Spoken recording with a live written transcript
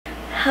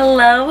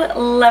Hello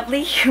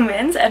lovely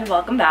humans and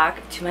welcome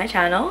back to my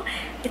channel.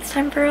 It's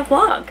time for a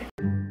vlog.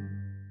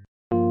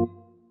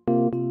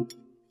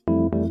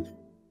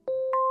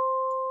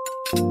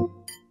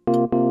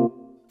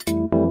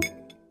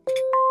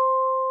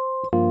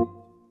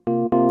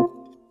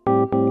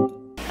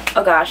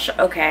 Oh gosh,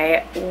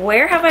 okay,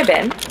 where have I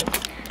been?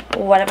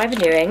 What have I been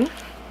doing?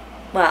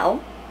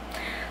 Well,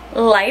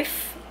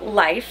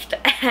 lifed,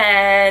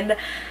 and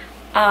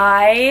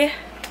I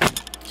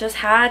just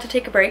had to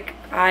take a break.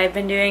 I've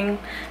been doing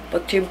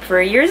booktube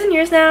for years and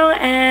years now,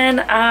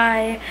 and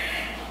I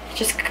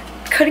just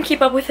couldn't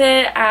keep up with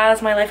it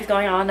as my life is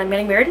going on. I'm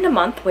getting married in a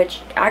month, which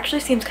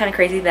actually seems kind of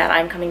crazy that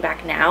I'm coming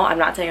back now. I'm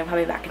not saying I'm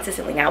coming back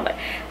consistently now, but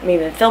I'm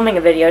even filming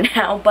a video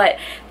now, but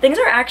things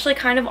are actually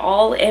kind of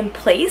all in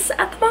place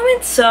at the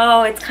moment,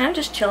 so it's kind of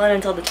just chilling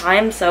until the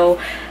time.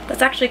 So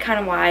that's actually kind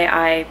of why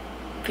I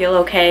feel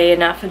okay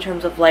enough in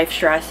terms of life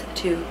stress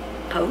to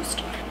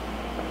post.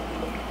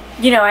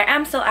 You know, I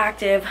am still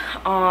active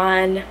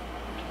on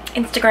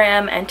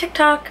Instagram and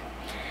TikTok,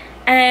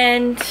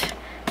 and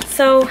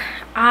so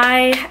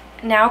I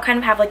now kind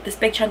of have like this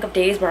big chunk of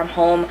days where I'm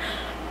home,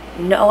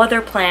 no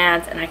other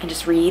plans, and I can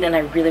just read, and I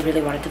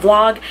really wanted to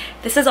vlog.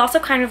 This is also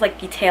kind of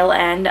like the tail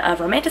end of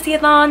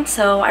Romantasy-a-thon,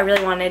 so I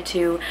really wanted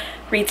to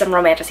read some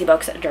romantasy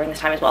books during this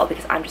time as well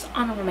because I'm just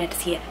on a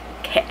romantasy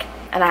kick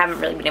and I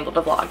haven't really been able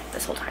to vlog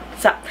this whole time,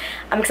 so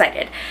I'm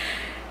excited.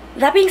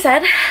 That being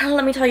said,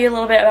 let me tell you a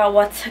little bit about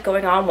what's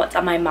going on, what's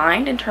on my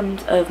mind in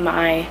terms of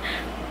my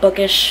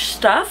bookish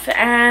stuff,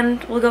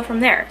 and we'll go from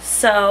there.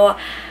 So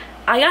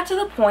I got to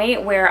the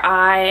point where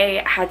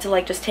I had to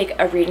like just take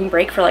a reading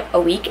break for like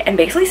a week, and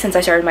basically since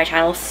I started my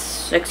channel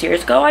 6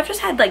 years ago, I've just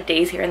had like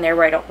days here and there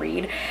where I don't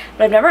read,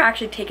 but I've never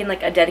actually taken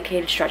like a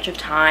dedicated stretch of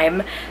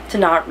time to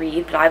not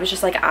read. But I was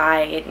just like,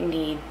 I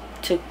need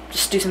to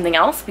just do something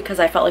else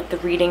because I felt like the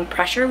reading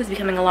pressure was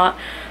becoming a lot.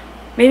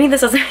 Maybe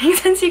this doesn't make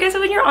sense to you guys,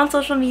 but when you're on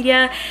social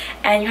media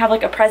and you have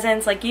like a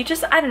presence, like you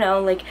just, I don't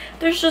know, like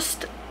there's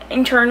just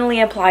internally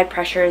applied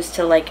pressures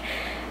to like,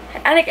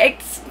 and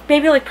it's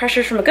maybe like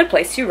pressures from a good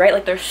place too, right?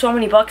 Like there's so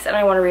many books and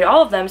I want to read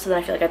all of them, so then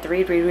I feel like I have to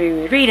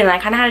read, and I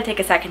kind of had to take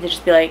a second to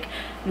just be like,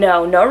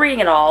 no reading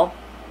at all,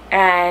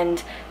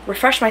 and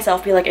refresh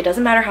myself, be like, it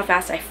doesn't matter how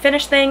fast I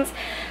finish things.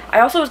 I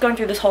also was going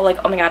through this whole like,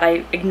 oh my god,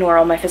 I ignore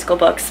all my physical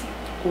books,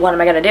 what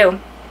am I gonna do?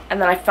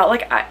 And then I felt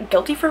like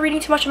guilty for reading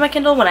too much on my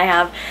Kindle when I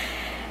have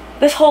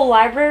this whole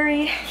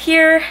library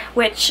here,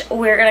 which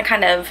we're gonna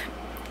kind of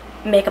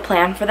make a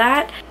plan for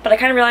that. But I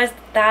kind of realized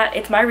that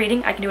it's my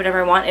reading, I can do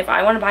whatever I want. If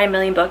I want to buy a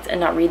million books and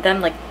not read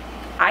them, like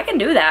I can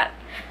do that.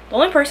 The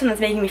only person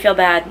that's making me feel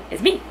bad is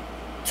me.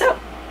 So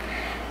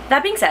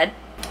that being said,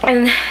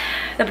 in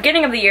the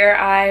beginning of the year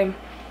I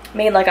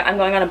made like a I'm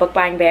going on a book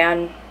buying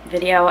ban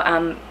video.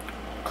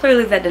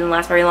 Clearly that didn't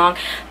last very long,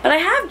 but I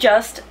have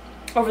just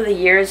over the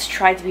years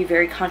tried to be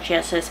very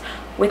conscientious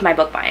with my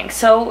book buying.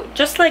 So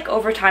just like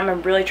over time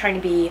I'm really trying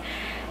to be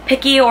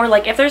picky, or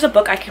like if there's a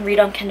book I can read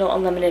on Kindle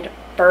Unlimited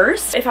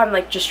first, if I'm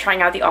like just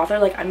trying out the author,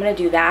 like I'm gonna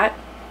do that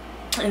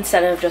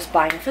instead of just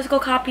buying a physical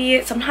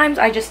copy. Sometimes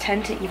I just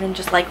tend to even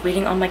just like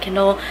reading on my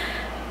Kindle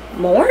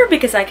more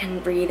because I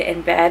can read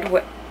in bed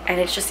and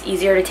it's just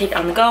easier to take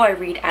on the go. I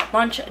read at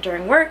lunch,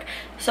 during work,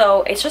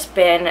 so it's just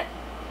been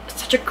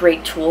such a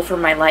great tool for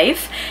my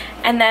life.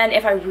 And then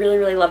if I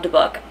really loved a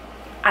book,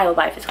 I will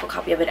buy a physical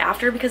copy of it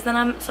after, because then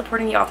I'm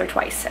supporting the author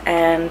twice,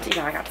 and you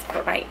know, I got to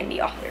support my indie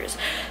authors.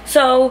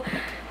 So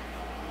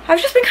I've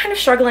just been kind of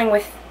struggling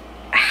with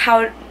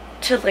how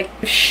to like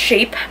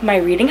shape my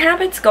reading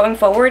habits going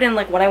forward and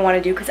like what I want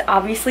to do, because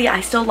obviously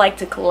I still like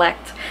to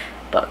collect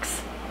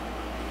books.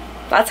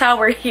 That's how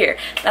we're here.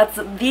 That's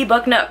the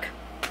Book Nook.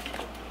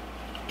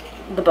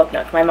 The Book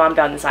Nook. My mom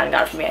found this sign and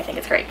got it for me. I think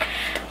it's great.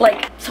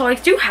 Like, so I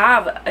do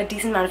have a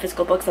decent amount of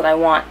physical books that I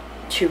want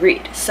to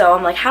read. So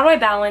I'm like, how do I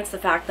balance the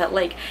fact that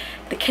like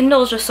the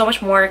Kindle is just so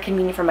much more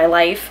convenient for my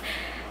life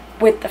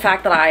with the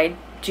fact that I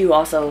do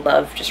also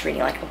love just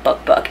reading like a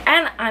book,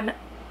 and I'm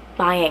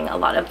buying a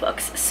lot of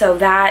books, so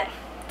that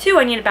too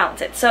I need to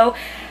balance it. So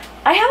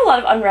I have a lot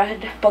of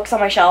unread books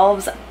on my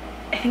shelves.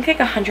 I think like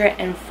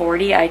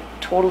 140. I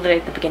totaled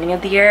it at the beginning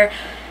of the year.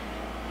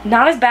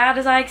 Not as bad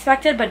as I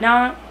expected, but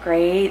not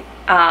great.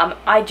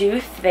 I do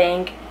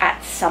think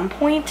at some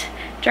point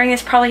during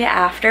this, probably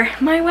after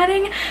my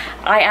wedding,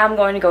 I am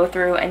going to go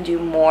through and do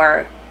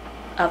more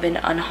of an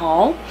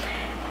unhaul,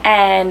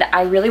 and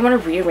I really want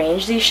to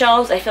rearrange these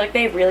shelves. I feel like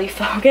they really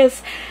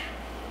focus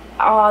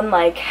on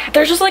like,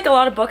 there's just like a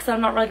lot of books that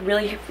I'm not like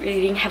really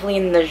reading heavily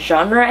in the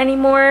genre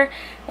anymore.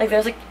 Like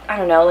there's like, I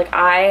don't know, like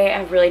I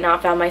have really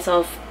not found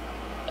myself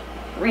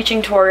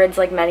reaching towards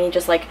like many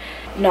just like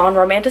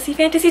non-romantasy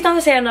fantasies. Not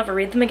to say I'll never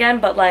read them again,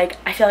 but like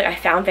I feel like I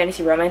found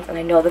fantasy romance and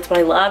I know that's what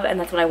I love and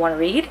that's what I want to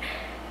read.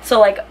 So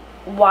like,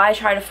 why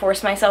try to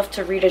force myself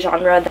to read a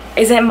genre that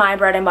isn't my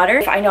bread and butter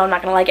if I know I'm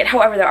not gonna like it?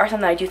 However, there are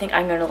some that I do think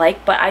I'm gonna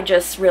like, but I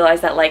just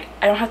realized that like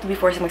I don't have to be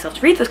forcing myself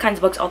to read those kinds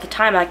of books all the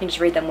time. I can just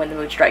read them when the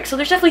mood strikes. So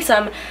there's definitely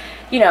some,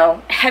 you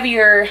know,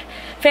 heavier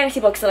fantasy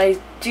books that I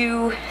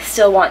do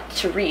still want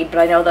to read, but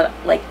I know that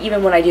like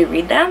even when I do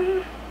read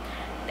them,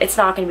 it's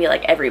not going to be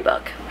like every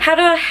book. How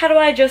do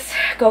I just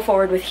go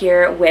forward with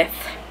here with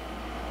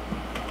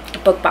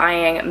book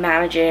buying,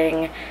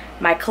 managing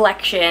my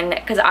collection,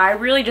 because I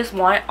really just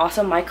want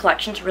also my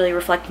collection to really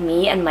reflect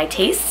me and my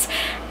tastes,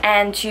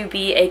 and to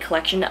be a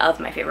collection of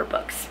my favorite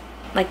books.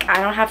 Like,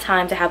 I don't have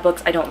time to have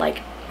books I don't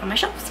like on my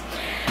shelves,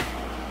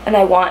 and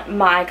I want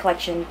my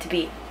collection to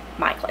be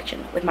my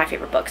collection with my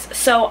favorite books.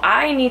 So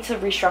I need to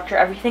restructure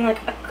everything. Like,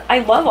 I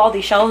love all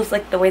these shelves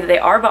like the way that they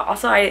are, but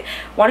also I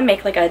want to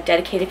make like a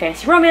dedicated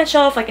fantasy romance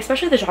shelf, like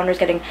especially the genre is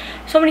getting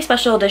so many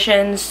special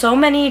editions, so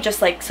many,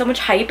 just like so much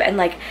hype, and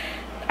like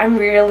I'm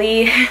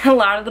really a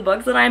lot of the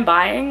books that I'm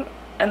buying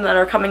and that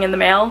are coming in the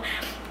mail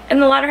in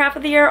the latter half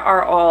of the year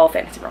are all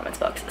fantasy romance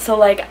books. So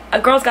like a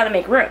girl's got to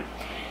make room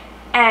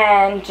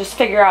and just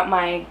figure out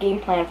my game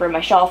plan for my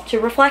shelf to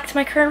reflect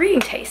my current reading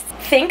tastes.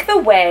 Think the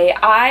way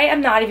I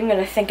am not even going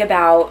to think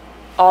about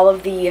all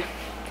of the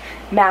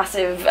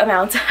massive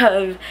amounts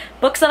of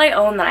books that I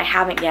own that I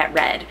haven't yet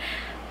read.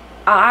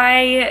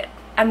 I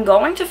am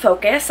going to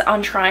focus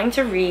on trying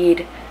to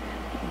read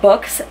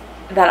books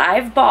that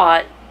I've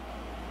bought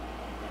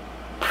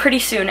pretty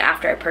soon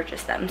after I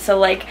purchase them. So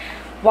like,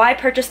 why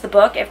purchase the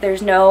book if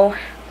there's no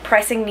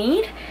pressing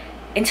need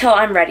until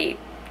I'm ready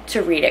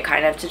to read it,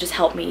 kind of to just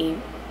help me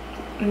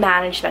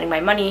manage spending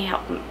my money,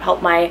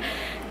 help my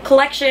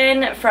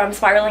collection from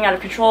spiraling out of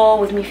control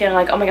with me feeling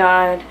like, oh my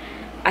god,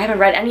 I haven't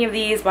read any of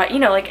these. But you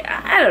know, like,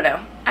 I don't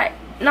know,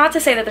 not to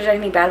say that there's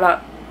anything bad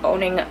about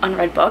owning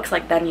unread books,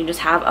 like then you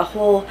just have a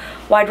whole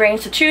wide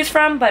range to choose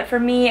from, but for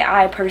me,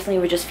 I personally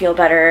would just feel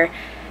better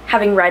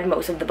having read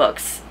most of the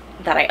books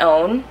that I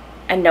own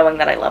and knowing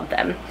that I love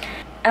them.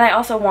 And I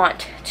also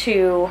want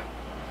to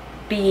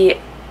be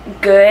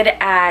good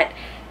at,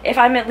 if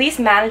I'm at least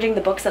managing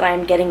the books that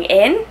I'm getting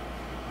in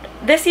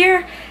this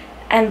year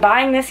and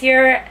buying this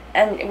year,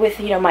 and with,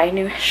 you know, my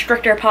new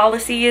stricter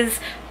policies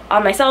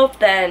on myself,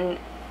 then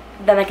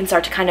I can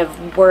start to kind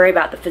of worry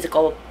about the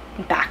physical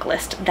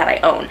backlist that I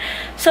own.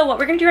 So what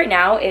we're gonna do right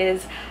now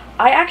is,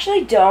 I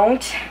actually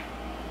don't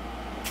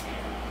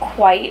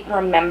quite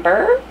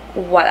remember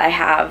what I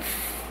have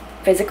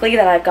physically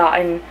that I've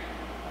gotten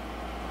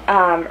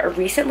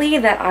recently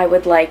that I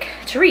would like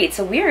to read.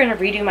 So we are going to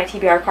redo my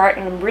TBR cart,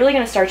 and I'm really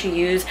going to start to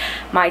use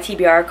my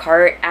TBR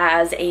cart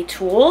as a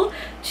tool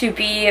to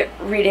be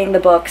reading the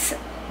books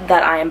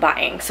that I am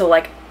buying. So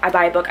like, I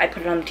buy a book, I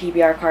put it on the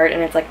TBR cart,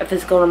 and it's like a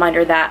physical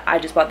reminder that I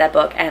just bought that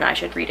book and I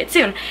should read it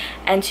soon,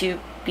 and to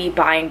be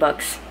buying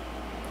books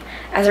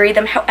as I read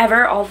them.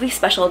 However, all of these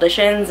special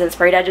editions and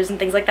sprayed edges and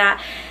things like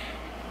that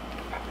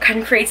kind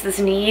of creates this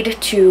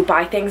need to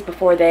buy things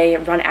before they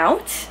run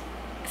out.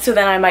 So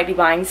then I might be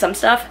buying some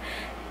stuff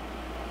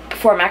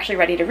before I'm actually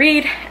ready to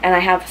read, and I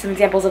have some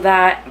examples of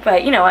that.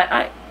 But you know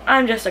what,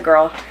 I'm just a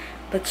girl.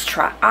 Let's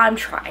try. I'm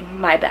trying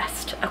my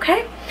best,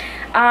 okay?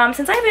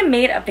 Since I haven't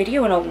made a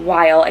video in a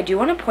while, I do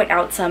want to point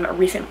out some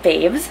recent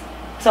faves.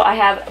 So I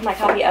have my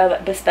copy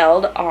of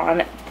Bespelled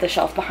on the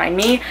shelf behind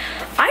me.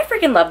 I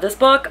freaking love this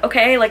book,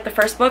 okay? Like the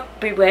first book,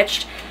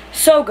 Bewitched,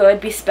 so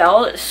good.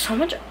 Bespelled, so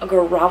much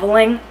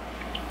groveling.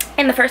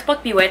 In the first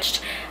book,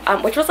 Bewitched,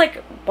 which was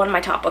like one of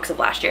my top books of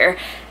last year,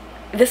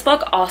 this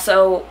book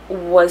also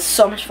was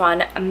so much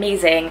fun,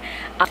 amazing.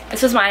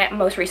 This was my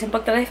most recent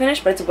book that I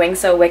finished, but it's Wings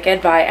So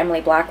Wicked by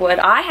Emily Blackwood.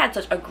 I had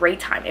such a great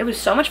time. It was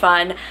so much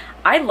fun.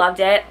 I loved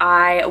it.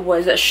 I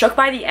was shook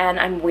by the end.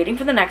 I'm waiting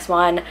for the next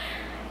one.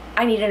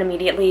 I need an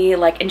immediately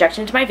like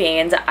injection into my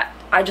veins.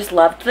 I just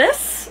loved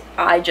this.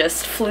 I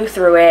just flew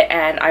through it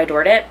and I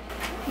adored it.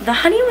 The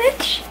Honey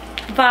Witch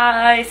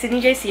by Sydney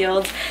J.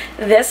 Seals.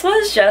 This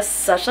was just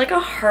such like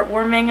a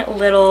heartwarming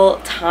little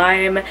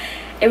time.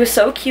 It was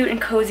so cute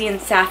and cozy and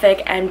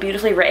sapphic and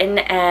beautifully written,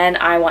 and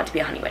I want to be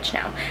a honey witch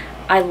now.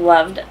 I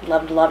loved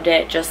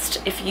it.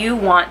 Just, if you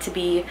want to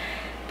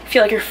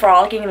feel like you're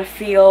frolicking in a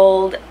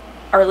field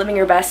or living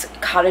your best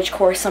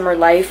cottagecore summer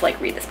life, like,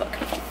 read this book.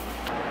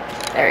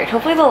 Alright,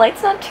 hopefully the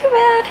light's not too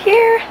bad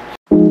here.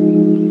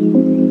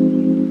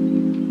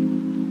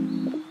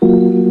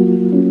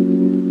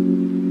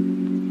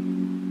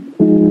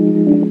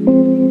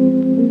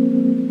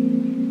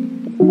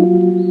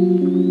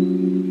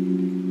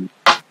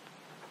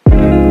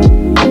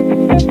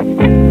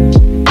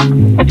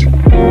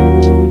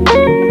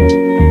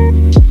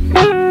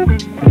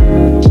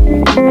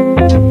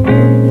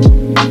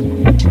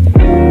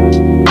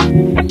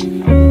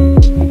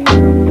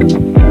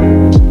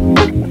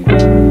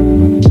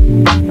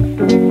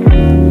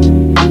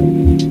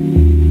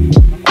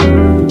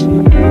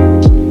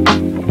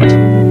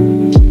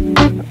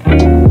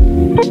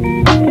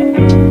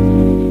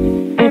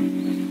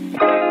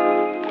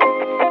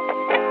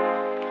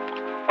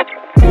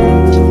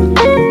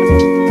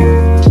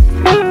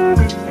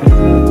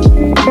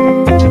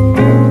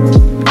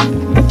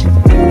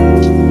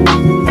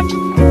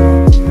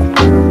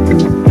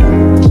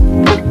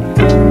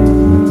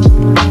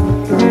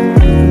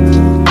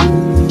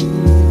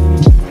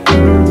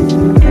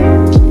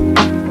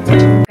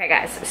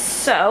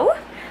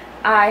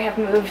 I have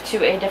moved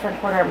to a different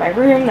corner of my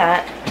room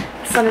that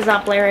the sun is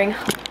not blaring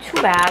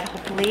too bad,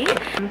 hopefully.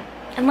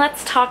 and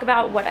let's talk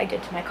about what I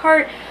did to my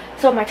cart.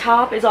 So my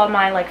top is all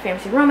my like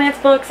fantasy romance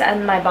books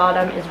and my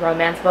bottom is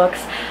romance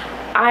books.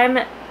 I'm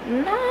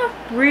not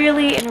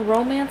really in a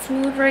romance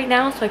mood right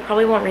now, so I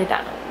probably won't read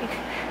that all week.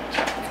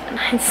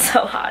 It's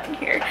so hot in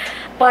here.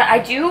 But I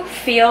do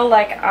feel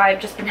like I've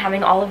just been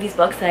having all of these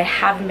books that I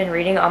haven't been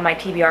reading on my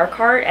TBR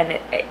cart, and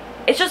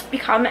it's just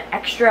become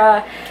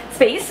extra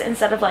space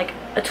instead of like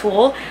a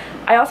tool.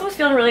 I also was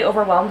feeling really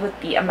overwhelmed with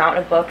the amount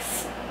of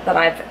books that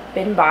I've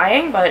been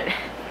buying, but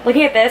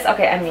looking at this,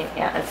 okay, I mean,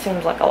 yeah, it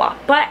seems like a lot,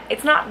 but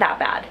it's not that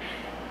bad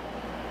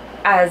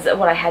as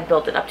what I had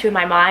built it up to in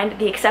my mind.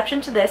 The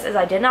exception to this is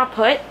I did not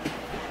put,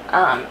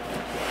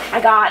 I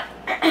got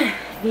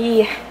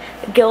the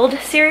Guild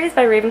series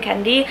by Raven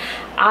Kennedy.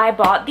 I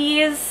bought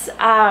these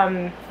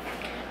right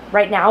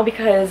now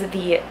because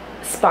the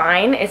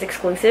spine is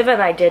exclusive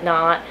and I did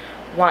not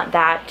want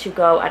that to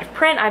go out of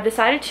print. I've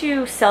decided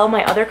to sell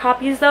my other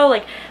copies though.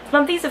 Like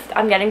some of these, if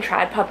I'm getting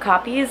trad pub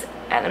copies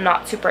and I'm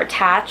not super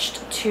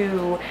attached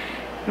to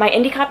my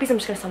indie copies, I'm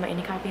just gonna sell my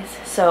indie copies.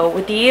 So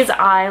with these,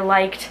 I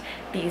liked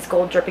these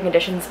gold dripping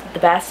editions the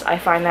best. I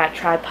find that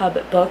trad pub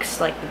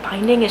books, like the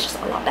binding is just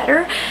a lot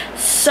better.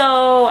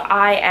 So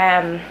I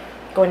am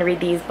going to read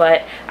these,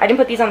 but I didn't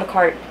put these on the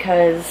cart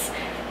because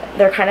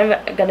they're kind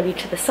of going to be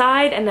to the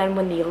side, and then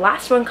when the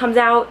last one comes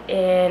out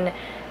in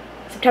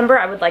September,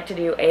 I would like to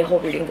do a whole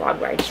reading vlog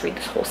where I just read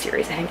this whole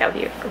series. I think that would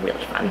be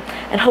really fun,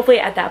 and hopefully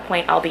at that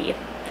point I'll be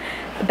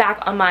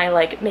back on my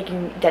like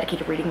making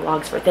dedicated reading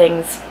vlogs for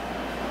things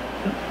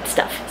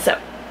stuff. So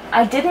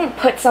I didn't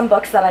put some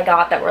books that I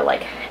got that were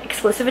like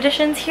exclusive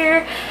editions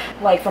here,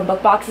 like from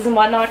book boxes and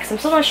whatnot, because I'm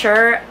still not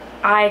sure.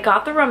 I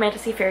got the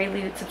Romantasy Fairy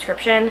Loot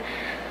subscription.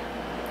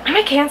 I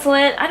might cancel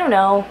it, I don't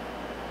know.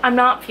 I'm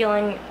not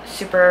feeling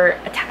super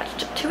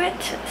attached to it,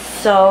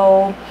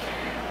 so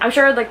I'm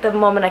sure like the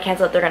moment I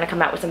cancel it, they're gonna come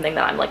out with something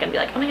that I'm like gonna be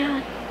like, oh my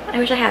god, I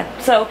wish I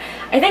had. So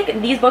I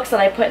think these books that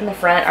I put in the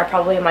front are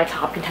probably my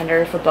top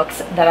contender for books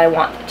that I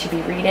want to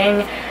be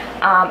reading.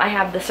 I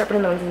have the Serpent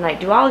and the Wings of the Night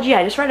duology.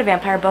 I just read a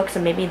vampire book, so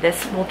maybe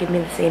this will give me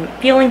the same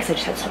feeling because I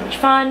just had so much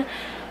fun.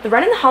 The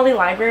Ren and the Holly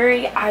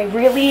Library, I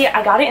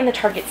got it in the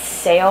Target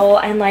sale,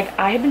 and like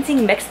I have been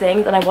seeing mixed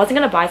things, and I wasn't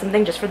gonna buy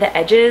something just for the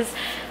edges,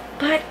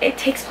 but it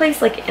takes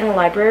place like in a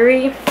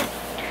library,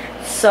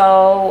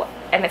 so,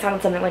 and it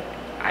sounded something like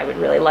I would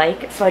really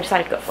like, so I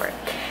decided to go for it.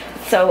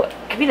 So it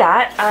could be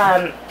that.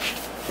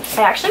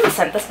 I actually was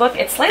sent this book.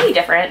 It's slightly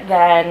different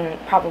than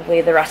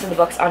probably the rest of the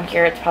books on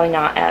here. It's probably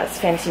not as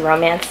fantasy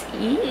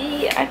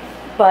romance-y,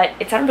 but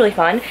it sounded really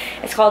fun.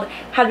 It's called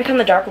How to Become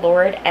the Dark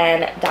Lord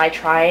and Die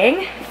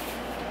Trying.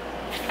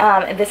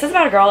 This is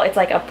about a girl. It's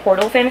like a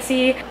portal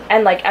fantasy,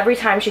 and like every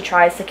time she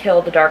tries to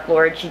kill the Dark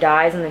Lord, she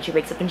dies, and then she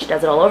wakes up and she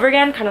does it all over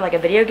again, kind of like a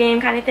video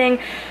game kind of thing.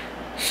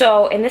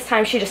 So in this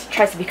time, she just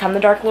tries to become the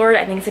Dark Lord.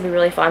 I think it's gonna be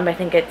really fun, but I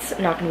think it's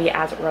not gonna be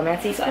as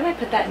romancy, so I might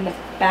put that in the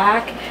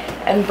back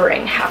and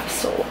bring Half a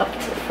Soul up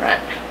to the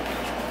front.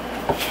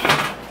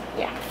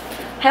 Yeah,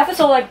 Half a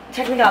Soul I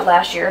technically got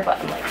last year,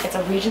 but like it's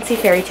a Regency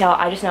fairy tale.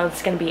 I just know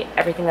it's gonna be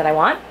everything that I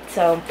want.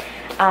 So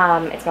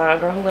it's about a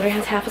girl who literally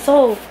has half a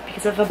soul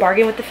because of a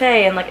bargain with the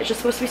Fae, and like it's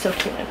just supposed to be so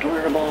cute and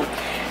adorable.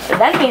 And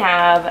then we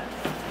have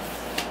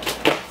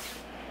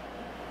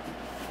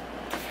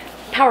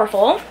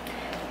Powerful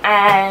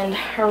and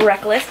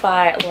Reckless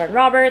by Lauren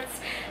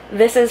Roberts.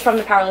 This is from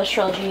the Powerless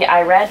trilogy.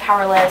 I read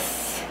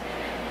Powerless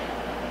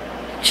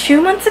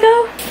 2 months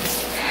ago.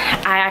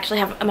 I actually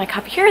have my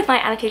copy here with my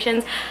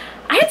annotations.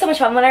 I had so much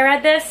fun when I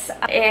read this.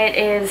 It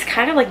is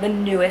kind of like the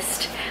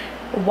newest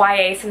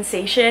YA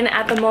sensation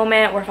at the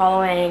moment. We're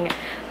following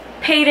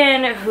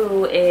Peyton,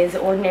 who is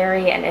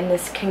ordinary, and in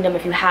this kingdom,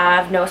 if you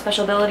have no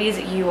special abilities,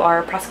 you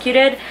are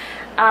prosecuted.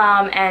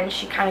 And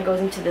she kind of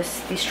goes into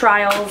these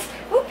trials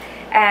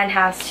and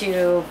has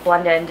to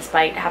blend in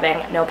despite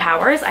having no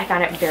powers. I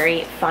found it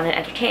very fun and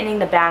entertaining.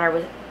 The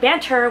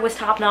banter was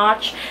top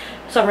notch,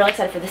 so I'm really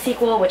excited for the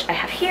sequel, which I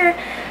have here.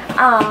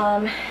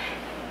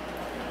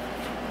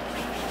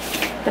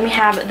 Then we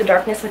have The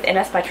Darkness Within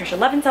Us by Trisha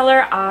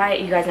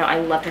Levenseller. You guys know I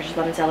love Trisha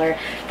Levenseller.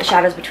 The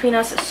Shadows Between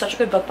Us is such a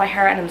good book by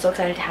her, and I'm so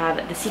excited to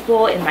have the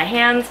sequel in my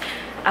hands.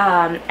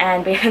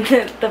 And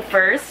the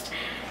first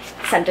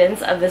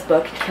sentence of this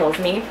book kills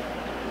me.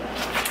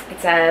 It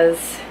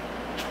says,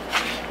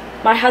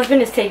 "My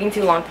husband is taking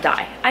too long to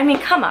die." I mean,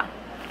 come on.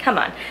 Come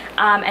on.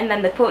 And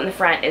then the quote in the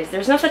front is,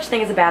 "There's no such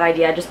thing as a bad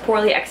idea, just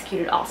poorly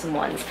executed awesome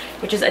ones,"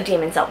 which is a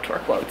Damon Salvatore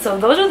quote. So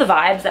those are the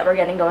vibes that we're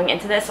getting going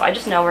into this. So I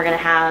just know we're going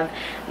to have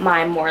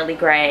my Morally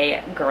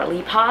Grey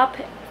girly pop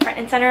front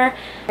and center.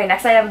 Okay,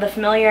 next I have The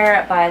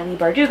Familiar by Leigh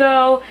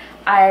Bardugo.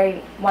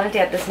 I wanted to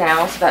get this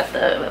now so that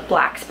the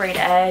black sprayed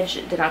edge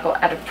did not go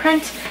out of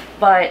print,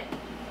 but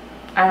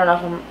I don't know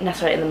if I'm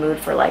necessarily in the mood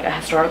for like a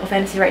historical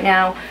fantasy right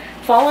now.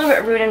 Fall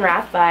of Ruin and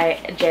Wrath by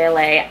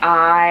JLA.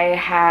 I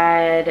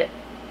had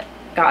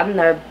gotten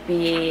the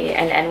B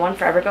and N one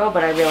forever ago,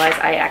 but I realized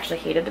I actually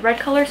hated the red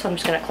color, so I'm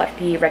just going to collect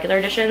the regular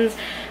editions.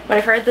 But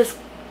I've heard this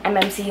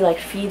MMC like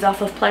feeds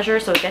off of pleasure,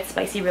 so it gets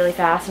spicy really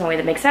fast in a way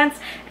that makes sense,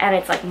 and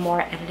it's like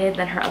more edited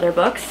than her other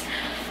books.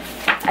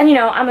 And you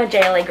know, I'm a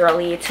JLA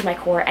girly to my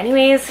core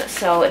anyways,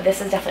 so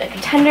this is definitely a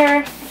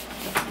contender.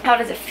 How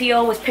Does It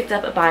Feel was picked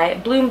up by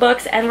Bloom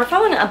Books, and we're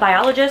following a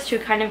biologist who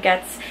kind of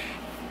gets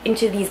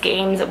into these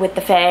games with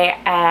the Fae,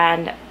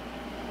 and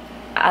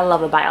I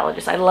love a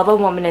biologist. I love a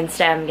woman in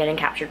STEM getting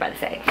captured by the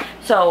Fae.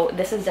 So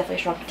this is definitely a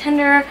strong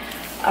contender.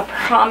 A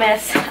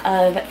Promise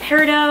of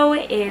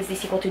Peridot is the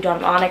sequel to Dawn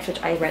of Onyx,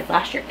 which I read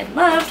last year and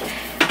loved.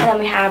 And then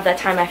we have That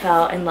Time I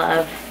Fell in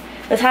Love,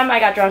 The Time I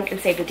Got Drunk and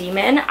Saved a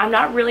Demon. I'm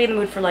not really in the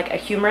mood for like a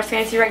humorous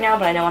fantasy right now,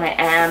 but I know when I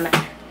am,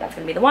 that's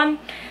gonna be the one.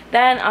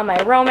 Then on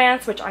my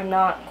romance, which I'm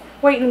not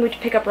quite in the mood to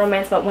pick up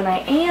romance, but when I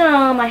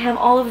am, I have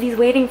all of these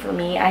waiting for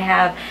me. I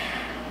have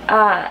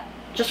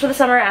Just for the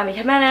Summer, Abby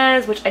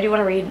Jimenez, which I do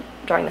want to read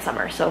during the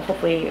summer, so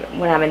hopefully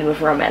when I'm in the mood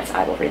for romance,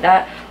 I will read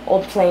that.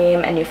 Old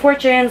Flame and New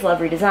Fortunes, Love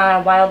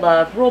Redesigned, Wild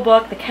Love,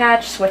 Rulebook, The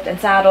Catch, Swift and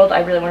Saddled. I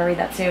really want to read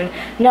that soon.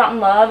 Not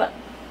in Love.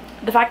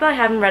 The fact that I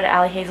haven't read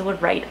Allie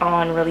Hazelwood right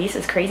on release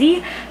is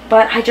crazy,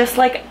 but I just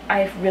like,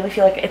 I really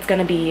feel like it's going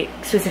to be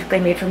specifically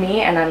made for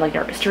me, and I'm like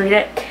nervous to read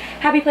it.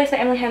 Happy Place by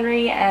Emily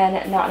Henry,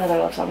 and Not Another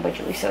Love Song by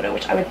Julie Soto,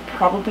 which I would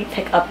probably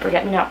pick up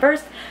Forget Me Not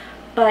first.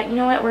 But you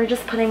know what, we're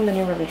just putting the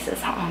new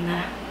releases on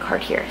the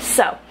card here.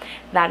 So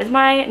that is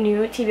my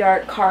new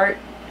TBR cart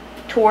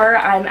tour.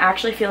 I'm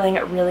actually feeling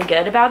really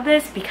good about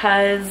this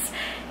because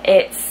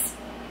it's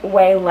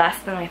way less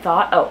than I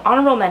thought. Oh,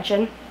 honorable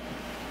mention.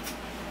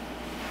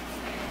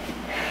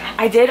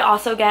 I did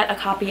also get a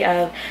copy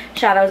of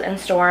Shadows and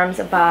Storms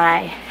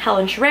by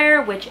Helen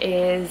Scherer, which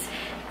is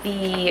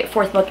the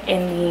fourth book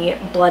in the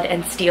Blood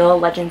and Steel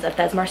Legends of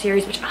Thesmar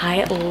series, which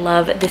I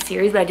love this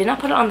series, but I did not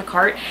put it on the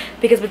cart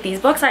because with these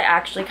books I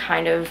actually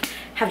kind of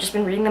have just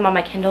been reading them on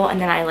my Kindle, and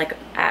then I like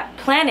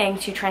planning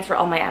to transfer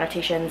all my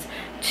annotations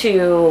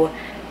to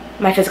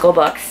my physical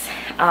books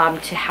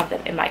to have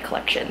them in my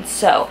collection.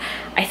 So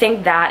I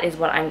think that is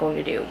what I'm going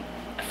to do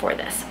for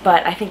this,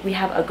 but I think we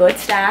have a good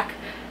stack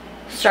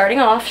starting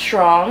off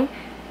strong,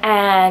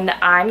 and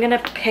I'm gonna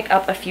pick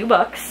up a few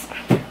books,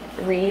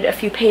 read a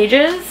few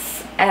pages,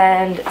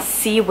 and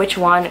see which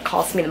one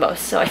calls to me the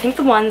most. So I think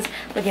the ones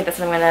looking at this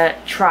I'm gonna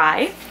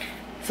try,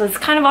 so it's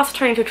kind of also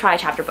turning into a try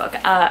chapter book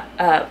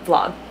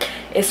vlog,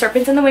 is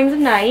Serpents and the Wings of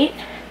Night,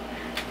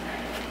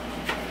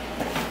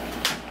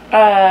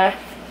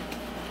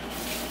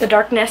 The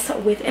Darkness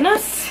Within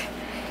Us,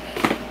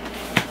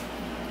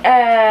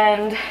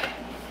 and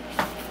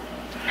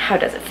How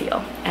Does It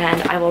Feel?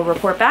 And I will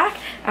report back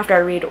after I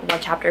read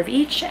one chapter of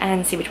each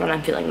and see which one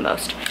I'm feeling the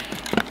most.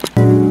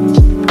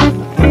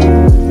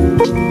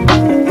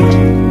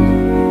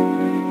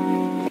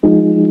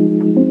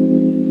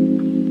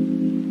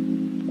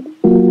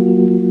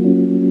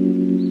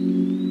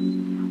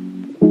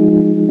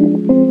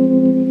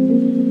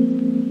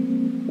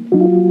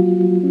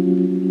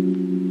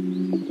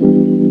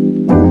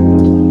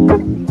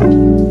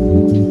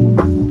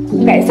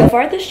 Okay, so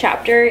far this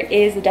chapter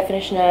is the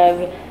definition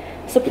of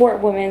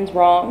support women's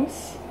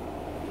wrongs.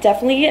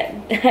 Definitely,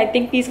 I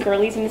think these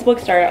girlies in this book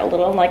start a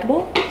little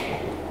unlikable.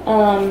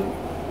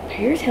 Put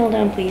your tail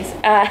down, please.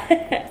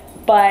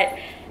 But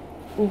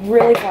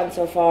really fun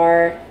so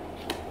far.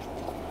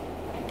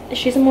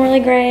 She's a Morley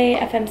Gray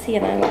FMC,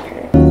 and I love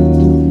her.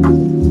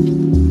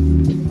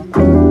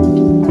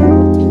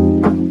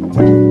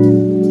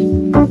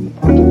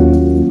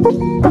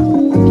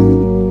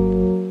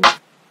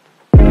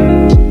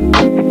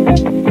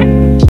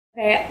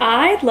 Okay,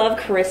 I love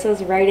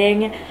Carissa's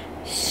writing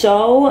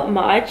so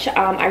much.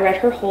 I read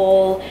her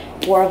whole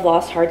War of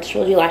Lost Hearts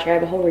trilogy last year. I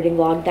have a whole reading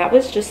vlog. That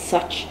was just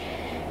such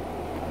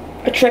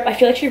a trip. I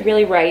feel like she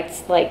really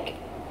writes like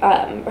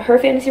her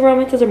fantasy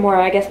romances are more,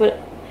 I guess, what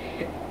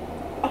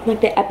on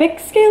like the epic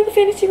scale of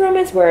fantasy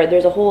romance, where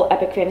there's a whole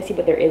epic fantasy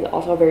but there is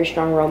also a very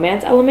strong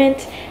romance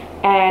element,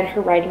 and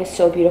her writing is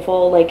so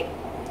beautiful. Like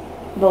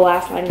the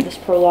last line of this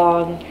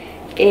prologue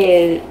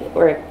is,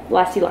 or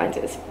last few lines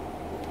is,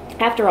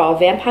 after all,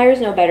 vampires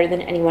know better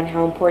than anyone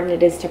how important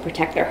it is to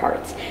protect their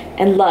hearts,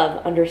 and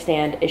love,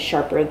 understand, is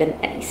sharper than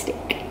any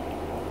stake.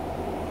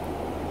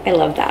 I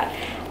love that.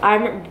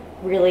 I'm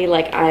really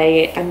like,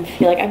 I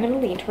feel like I'm gonna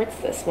lean towards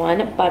this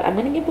one, but I'm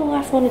gonna give the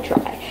last one a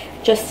try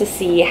just to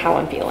see how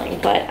I'm feeling.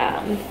 But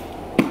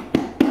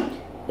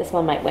this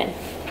one might win.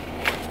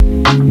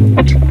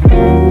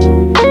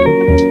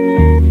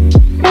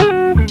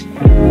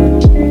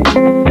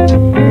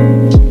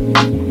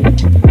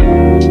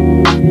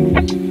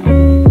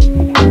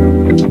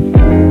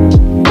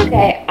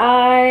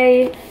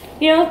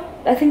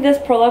 I think this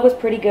prologue was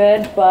pretty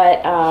good,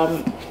 but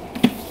I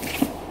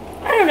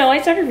don't know,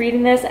 I started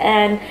reading this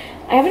and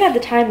I haven't had the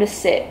time to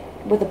sit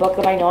with a book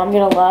that I know I'm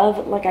gonna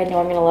love. Like, I know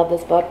I'm gonna love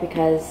this book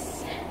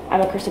because I'm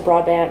a Krista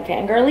Broadbent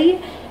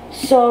fangirly.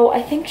 So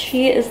I think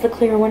she is the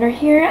clear winner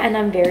here, and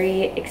I'm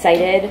very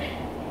excited.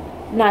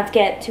 Not to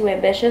get too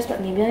ambitious, but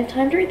maybe I have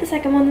time to read the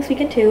second one this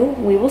weekend too.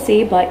 We will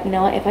see, but you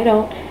know what, if I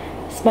don't,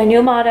 it's my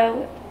new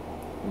motto.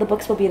 The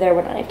books will be there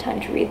when I have time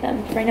to read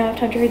them. Right now I have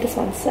time to read this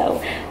one,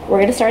 so we're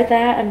gonna start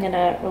that. I'm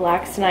gonna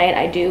relax tonight.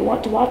 I do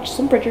want to watch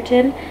some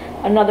Bridgerton.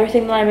 Another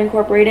thing that I'm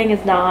incorporating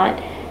is not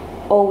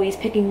always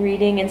picking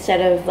reading instead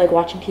of like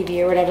watching TV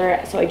or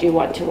whatever, so I do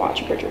want to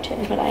watch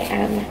Bridgerton, but I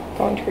am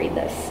going to read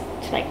this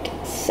tonight,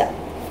 so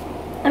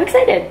I'm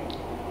excited,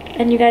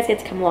 and you guys get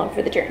to come along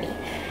for the journey.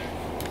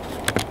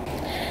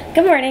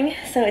 Good morning.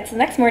 So it's the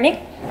next morning.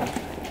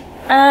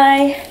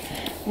 I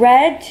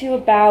read to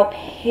about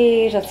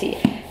page, let's see,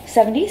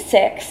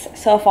 76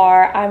 so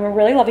far. I'm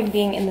really loving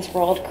being in this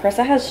world.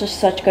 Carissa has just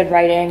such good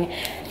writing.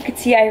 You can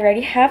see I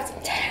already have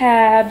some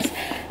tabs.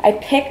 I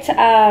picked,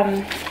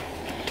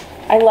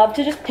 I love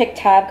to just pick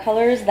tab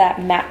colors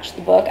that match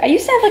the book. I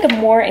used to have like a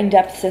more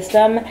in-depth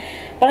system,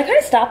 but I kind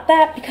of stopped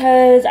that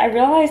because I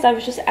realized I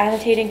was just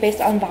annotating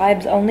based on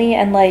vibes only,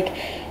 and like,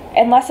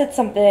 unless it's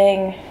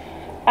something,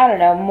 I don't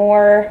know,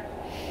 more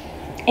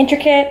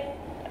intricate,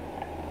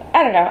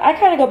 I don't know, I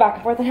kind of go back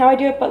and forth on how I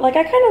do it, but like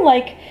I kind of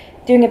like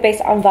doing it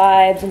based on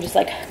vibes and just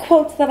like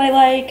quotes that I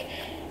like.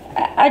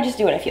 I just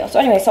do what I feel. So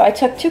anyway, so I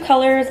took 2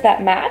 colors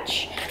that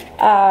match.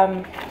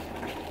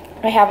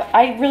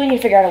 I really need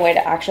to figure out a way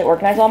to actually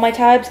organize all my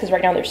tabs, because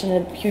right now they're just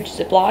in a huge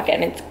Ziploc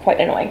and it's quite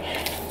annoying.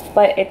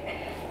 But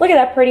look at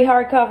that pretty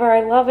hardcover,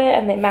 I love it,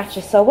 and it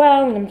matches so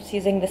well, and I'm just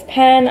using this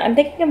pen. I'm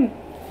thinking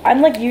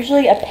I'm like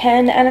usually a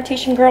pen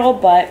annotation girl,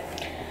 but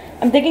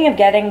I'm thinking of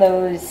getting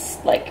those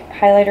like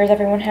highlighters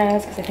everyone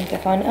has, because I think they're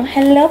fun. Oh,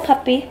 hello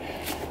puppy.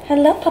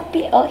 Hello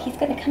puppy. Oh, he's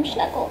gonna come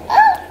snuggle.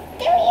 Oh,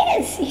 there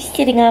he is. He's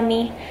sitting on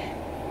me.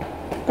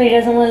 But he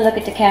doesn't want to look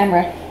at the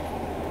camera.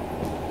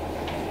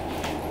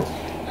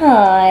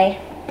 Hi.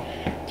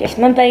 Just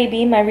my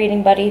baby, my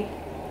reading buddy.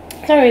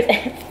 So anyways,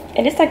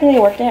 it is technically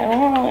a work day. I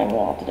don't have a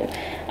lot to do.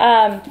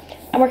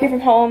 I'm working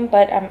from home,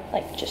 but I'm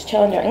like just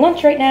chilling during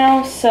lunch right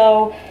now.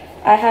 So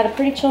I had a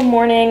pretty chill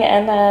morning,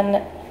 and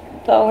then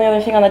the only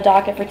other thing on the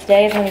docket for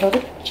today is I'm gonna go to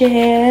the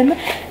gym.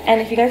 And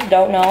if you guys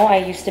don't know, I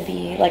used to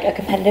be like a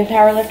competitive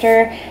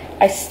powerlifter.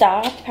 I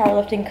stopped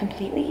powerlifting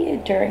completely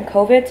during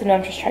COVID, so now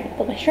I'm just trying to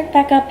build my strength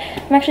back up.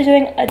 I'm actually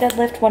doing a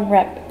deadlift 1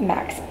 rep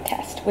max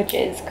test, which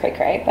is cray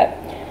cray, but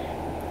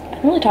I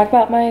don't really talk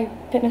about my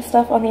fitness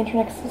stuff on the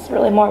internet because it's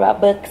really more about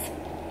books,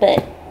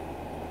 but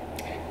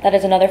that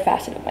is another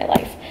facet of my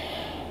life.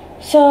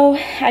 So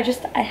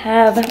I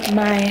have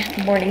my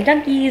morning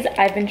Dunkies.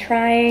 I've been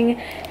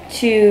trying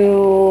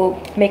to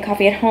make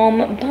coffee at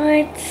home,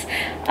 but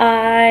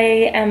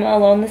I am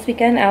alone this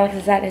weekend. Alex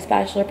is at his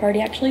bachelor party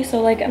actually, so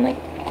like I'm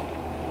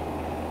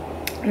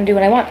gonna do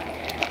what I want.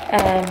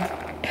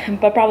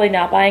 But probably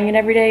not buying it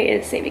every day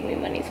is saving me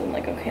money, so I'm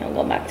like, okay, I'll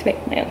go back to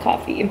making my own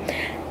coffee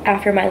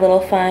after my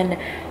little fun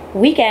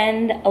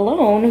weekend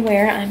alone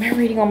where I'm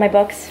reading all my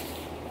books.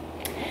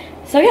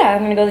 So yeah,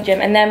 I'm gonna go to the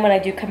gym, and then when I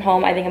do come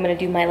home, I think I'm gonna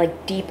do my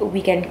like deep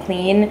weekend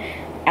clean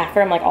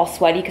after I'm like all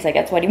sweaty, because I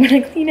get sweaty when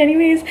I clean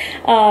anyways,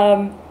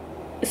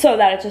 so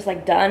that it's just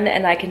like done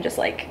and I can just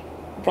like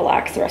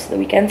relax the rest of the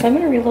weekend. So I'm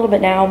gonna read a little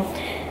bit now,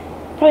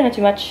 probably not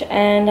too much,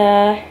 and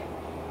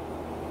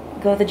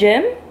go to the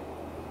gym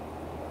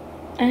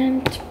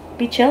and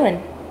be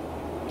chilling,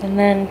 and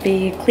then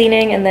be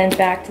cleaning, and then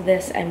back to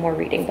this and more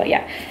reading. But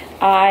yeah,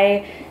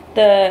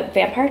 the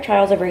vampire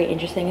trials are very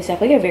interesting. It's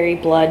definitely a very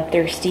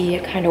bloodthirsty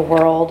kind of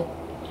world.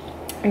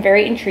 I'm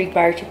very intrigued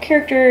by our 2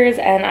 characters,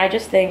 and I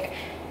just think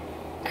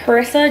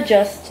Carissa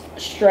just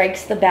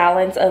strikes the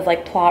balance of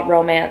like plot,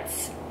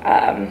 romance,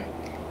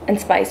 and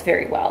spice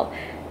very well.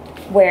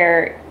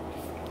 Where,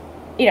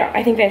 you know,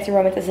 I think fantasy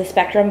romance is a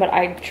spectrum, but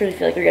I truly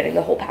feel like you're getting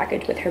the whole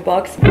package with her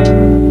books.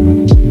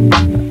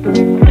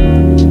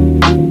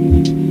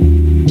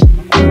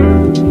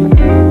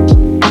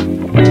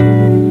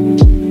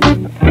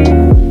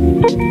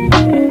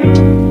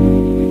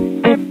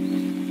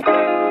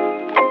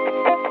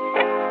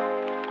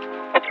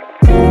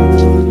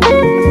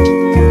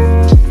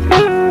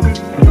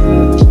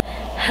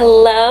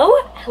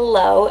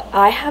 Hello,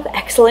 I have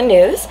excellent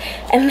news,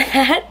 and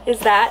that is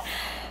that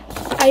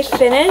I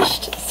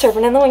finished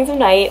Serpent and the Wings of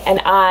Night,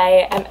 and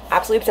I am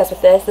absolutely obsessed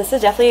with this. This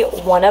is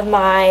definitely one of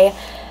my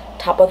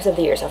top books of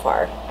the year so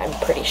far, I'm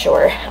pretty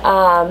sure,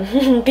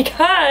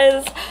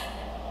 because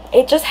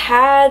it just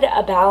had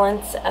a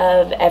balance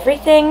of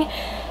everything: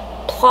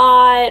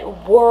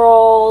 plot,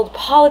 world,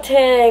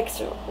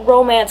 politics,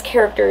 romance,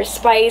 characters,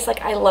 spice.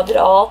 Like, I loved it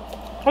all.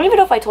 I don't even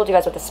know if I told you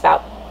guys what this is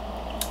about,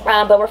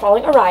 but we're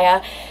following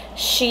Araya.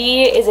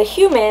 She is a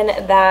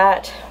human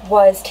that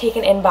was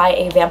taken in by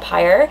a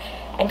vampire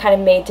and kind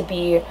of made to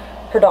be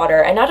her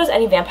daughter, and not just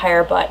any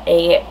vampire, but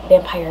a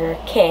vampire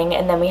king.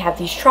 And then we have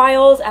these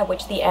trials at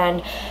which the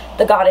end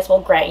the goddess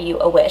will grant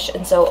you a wish.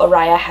 And so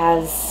Araya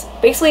has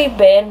basically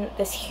been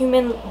this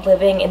human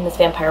living in this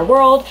vampire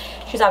world.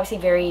 She's obviously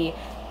very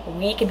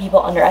weak and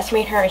people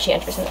underestimate her, and she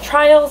enters in the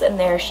trials, and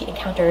there she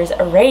encounters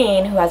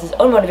Arain, who has his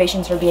own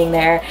motivations for being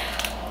there.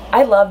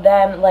 I love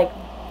them. Like,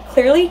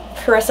 clearly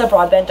Carissa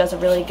Broadbent does a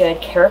really good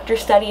character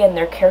study, and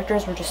their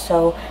characters were just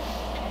so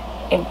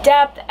in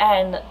depth,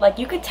 and like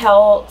you could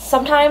tell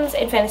sometimes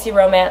in fantasy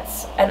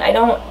romance, and I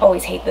don't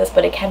always hate this,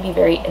 but it can be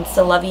very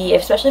insta-lovey,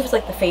 especially if it's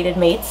like the fated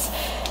mates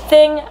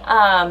thing,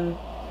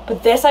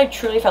 but this I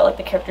truly felt like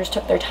the characters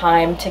took their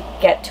time to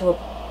get to a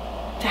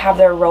to have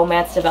their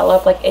romance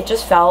develop. Like, it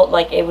just felt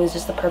like it was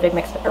just the perfect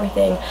mix of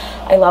everything.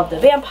 I love the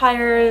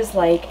vampires,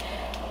 like,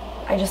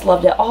 I just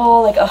loved it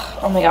all. Like,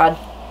 oh my god,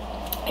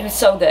 it was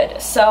so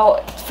good.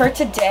 So for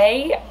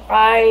today,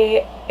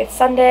 it's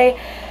Sunday,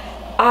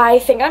 I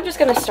think I'm just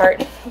gonna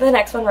start the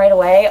next one right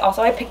away.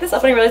 Also, I picked this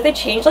up and I realized they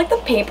changed like the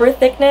paper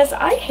thickness.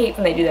 I hate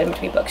when they do that in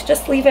between books.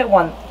 Just leave it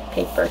one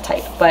paper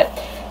type, but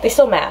they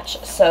still match.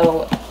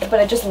 So, but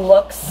it just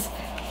looks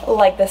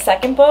like the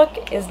second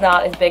book is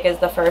not as big as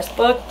the first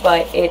book,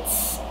 but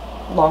it's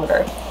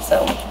longer.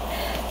 So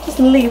just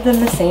leave them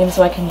the same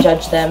so I can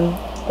judge them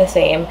the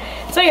same.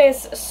 So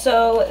anyways,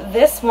 so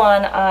this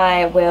one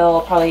I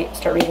will probably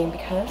start reading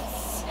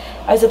because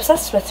I was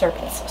obsessed with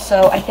serpents.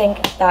 So I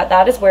think that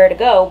that is where to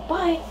go,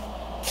 but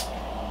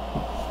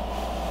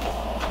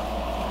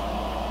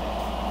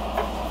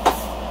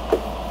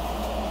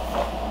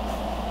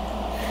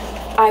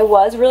I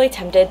was really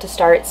tempted to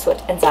start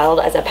Swift and Saddled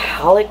as a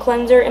palette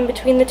cleanser in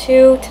between the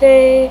two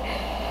today,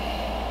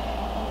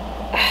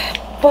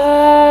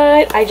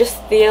 but I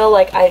just feel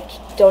like I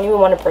don't even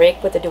want to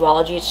break with the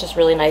duology. It's just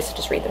really nice to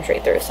just read them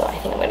straight through, so I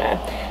think I'm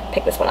gonna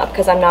pick this one up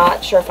because I'm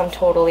not sure if I'm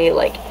totally,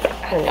 like,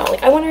 I don't know,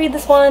 like, I want to read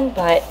this one,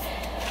 but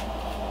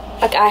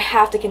like I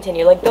have to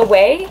continue. Like, the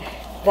way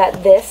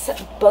that this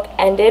book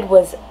ended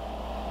was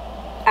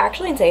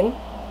actually insane.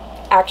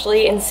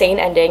 Actually insane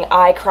ending.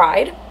 I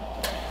cried.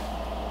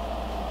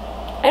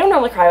 I don't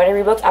normally cry when I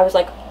read books. I was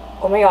like,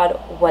 oh my god,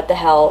 what the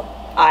hell?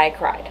 I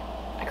cried.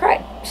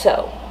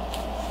 So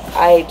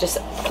I just,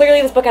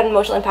 clearly this book had an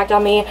emotional impact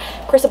on me.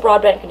 Carissa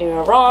Broadbent can do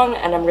no wrong,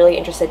 and I'm really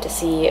interested to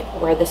see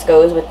where this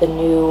goes with the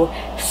new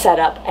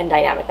setup and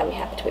dynamic that we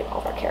have between all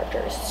of our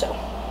characters. So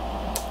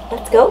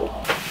let's go.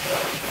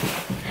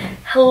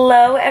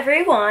 Hello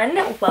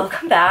everyone,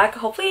 welcome back.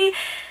 Hopefully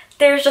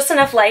there's just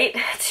enough light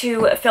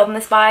to film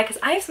this by, because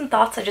I have some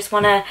thoughts I just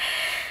want to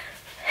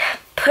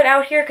put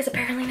out here, because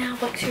apparently now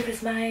booktube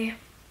is my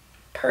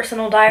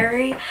personal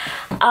diary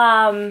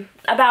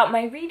about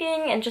my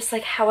reading and just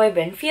like how I've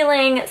been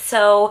feeling.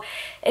 So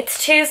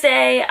it's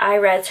Tuesday. I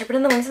read Serpent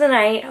and the Wings of the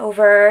Night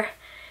over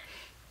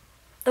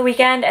the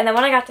weekend, and then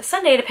when I got to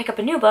Sunday to pick up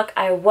a new book,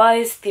 I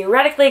was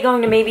theoretically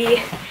going to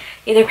maybe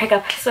either pick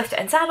up Swift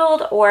and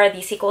Saddled or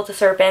the sequel to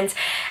Serpents,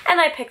 and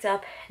I picked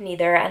up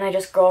neither, and I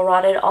just girl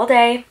rotted all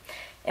day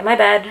in my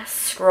bed,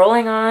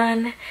 scrolling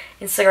on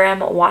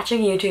Instagram,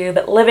 watching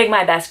YouTube, living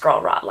my best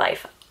girl rot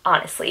life,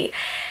 honestly.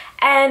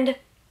 And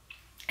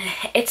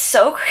it's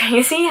so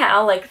crazy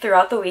how, like,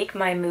 throughout the week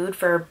my mood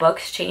for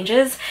books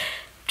changes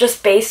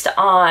just based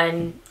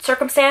on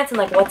circumstance and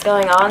like what's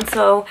going on.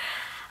 So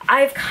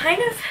I've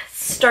kind of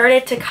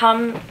started to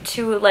come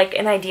to like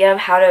an idea of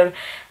how to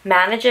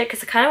manage it,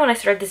 because kind of when I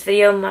started this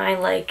video, my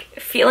like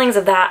feelings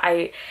of that,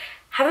 I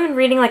haven't been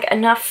reading like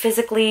enough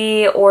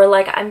physically, or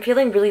like I'm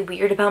feeling really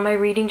weird about my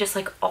reading just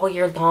like all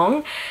year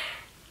long.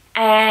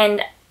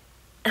 And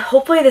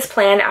hopefully this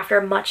plan, after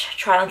much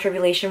trial and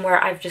tribulation,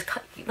 where I've just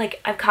like,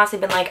 I've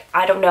constantly been like,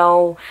 I don't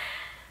know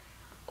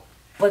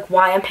like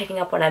why I'm picking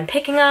up what I'm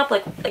picking up,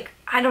 like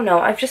I don't know,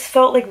 I've just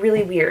felt like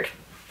really weird,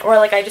 or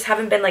like I just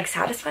haven't been like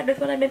satisfied with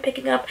what I've been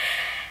picking up.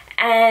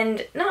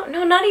 And no,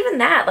 not even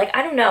that, like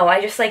I don't know, I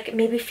just like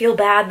maybe feel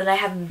bad that I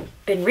haven't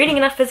been reading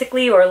enough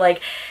physically, or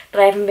like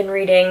that I haven't been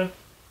reading,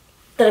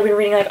 that I've been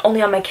reading like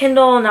only on my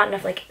Kindle, not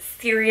enough like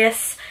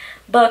serious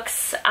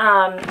books,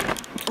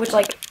 which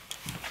like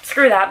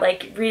screw that.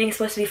 Like, reading's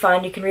supposed to be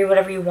fun, you can read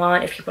whatever you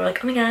want. If people are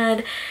like, oh my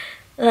god,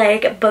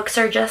 like books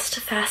are just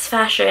fast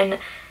fashion,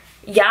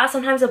 yeah,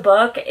 sometimes a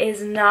book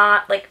is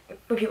not, like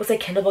when people say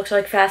Kindle books are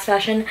like fast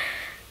fashion,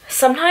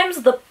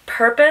 sometimes the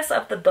purpose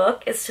of the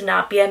book is to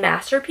not be a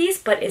masterpiece,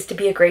 but is to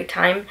be a great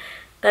time.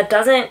 That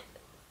doesn't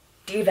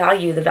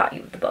devalue the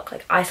value of the book.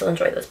 Like, I still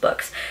enjoy those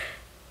books.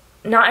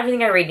 Not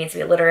everything I read needs to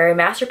be a literary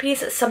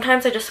masterpiece.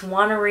 Sometimes I just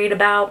want to read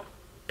about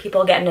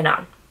people getting it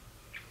on.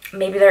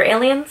 Maybe they're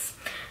aliens,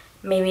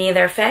 maybe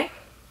they're fae,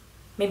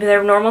 maybe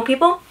they're normal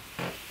people,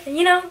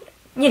 you know.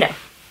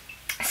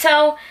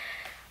 So,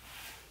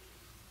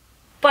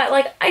 but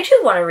like, I do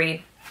want to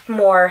read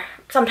more,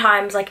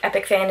 sometimes like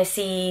epic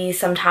fantasy,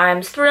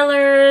 sometimes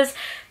thrillers,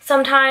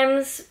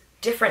 sometimes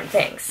different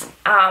things.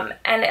 And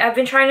I've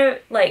been trying to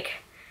like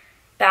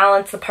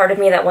balance the part of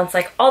me that wants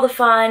like all the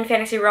fun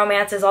fantasy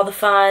romances, all the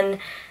fun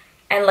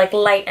and like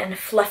light and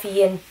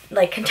fluffy and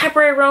like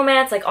contemporary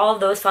romance, like all of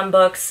those fun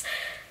books.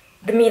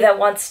 The me that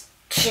wants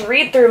to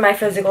read through my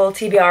physical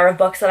TBR of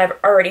books that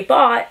I've already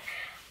bought,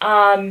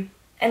 and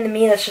the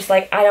me that's just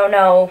like, I don't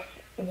know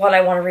what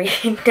I want to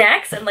read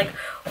next, and like,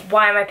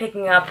 why am I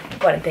picking up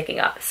what I'm picking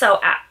up? So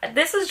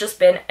this has just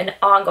been an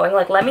ongoing,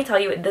 like, let me tell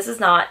you, this is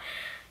not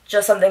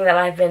just something that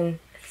I've been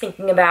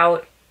thinking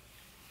about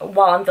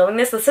while I'm filming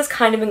this. This has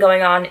kind of been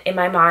going on in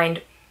my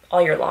mind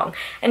all year long.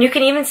 And you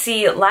can even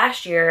see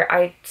last year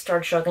I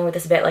started struggling with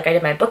this a bit. Like, I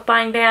did my book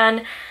buying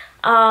ban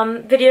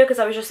video because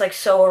I was just like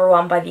so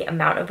overwhelmed by the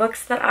amount of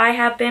books that I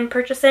have been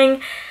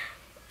purchasing.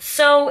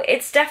 So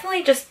it's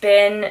definitely just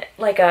been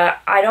like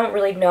I don't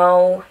really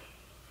know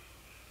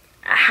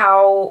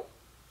how,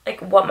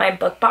 like, what my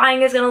book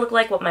buying is gonna look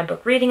like, what my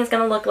book reading is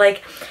gonna look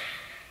like.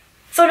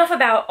 So enough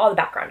about all the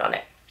background on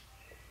it.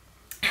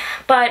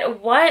 But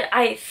what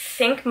I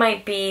think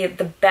might be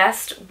the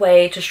best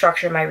way to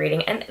structure my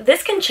reading, and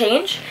this can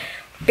change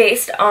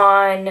based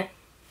on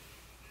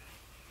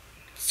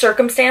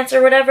circumstance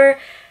or whatever,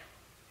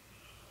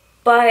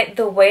 but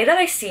the way that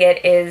I see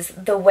it is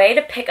the way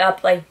to pick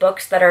up like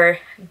books that are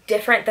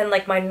different than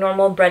like my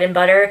normal bread and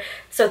butter.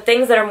 So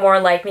things that are more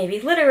like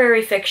maybe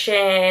literary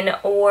fiction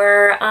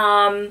or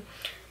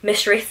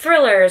mystery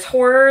thrillers,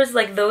 horrors,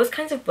 like those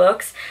kinds of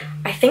books.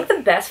 I think the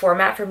best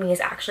format for me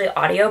is actually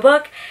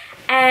audiobook.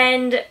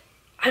 And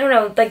I don't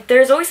know, like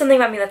there's always something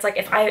about me that's like,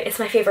 if it's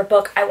my favorite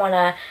book, I want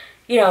to,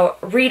 you know,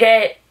 read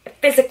it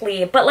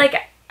physically, but like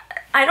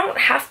I don't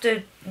have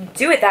to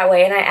do it that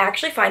way. And I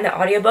actually find that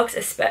audiobooks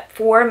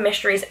for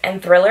mysteries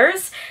and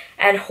thrillers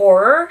and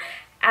horror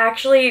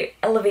actually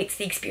elevates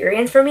the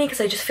experience for me,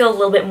 because I just feel a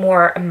little bit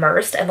more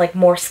immersed and like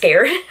more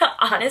scared,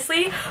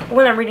 honestly,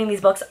 when I'm reading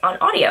these books on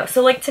audio.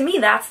 So like to me,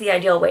 that's the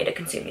ideal way to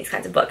consume these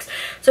kinds of books.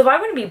 So if I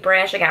want to be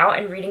branching out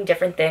and reading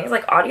different things,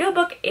 like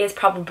audiobook is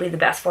probably the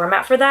best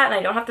format for that, and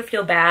I don't have to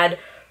feel bad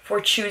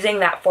for choosing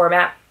that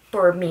format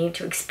for me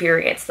to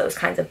experience those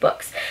kinds of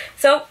books.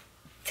 So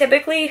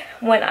typically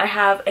when I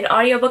have an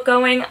audiobook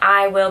going,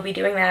 I will be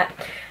doing that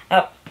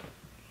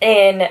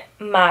in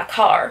my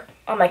car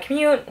on my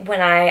commute.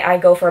 When I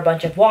go for a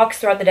bunch of walks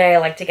throughout the day, I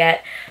like to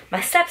get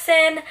my steps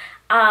in,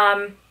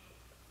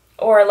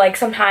 or like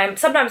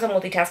sometimes I'll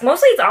multitask.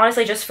 Mostly it's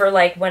honestly just for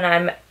like when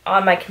I'm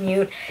on my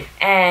commute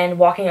and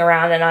walking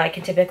around, and I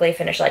can typically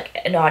finish like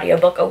an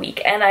audiobook a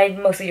week, and I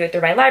mostly do it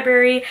through my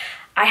library.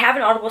 I have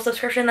an Audible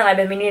subscription that I've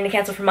been meaning to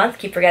cancel for months,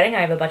 keep forgetting.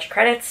 I have a bunch of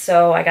credits,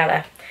 so I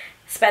gotta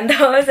spend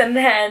those, and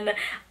then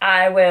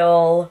I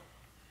will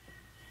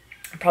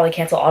probably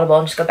cancel Audible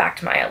and just go back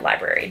to my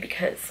library,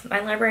 because my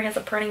library has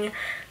a pretty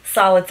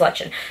solid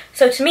selection.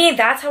 So to me,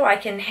 that's how I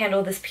can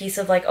handle this piece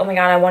of like, oh my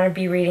god, I want to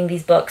be reading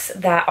these books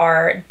that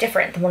are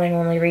different than what I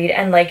normally read.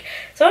 And like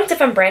sometimes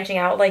if I'm branching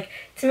out, like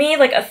to me,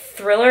 like a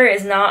thriller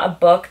is not a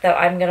book that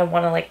I'm gonna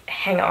want to like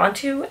hang on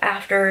to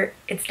after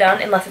it's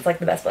done, unless it's like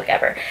the best book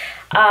ever.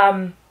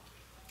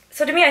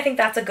 So to me, I think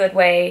that's a good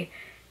way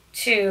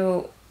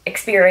to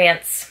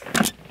experience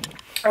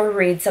or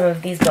read some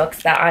of these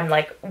books that I'm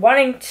like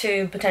wanting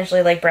to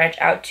potentially like branch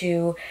out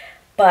to,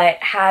 but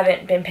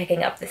haven't been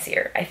picking up this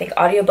year. I think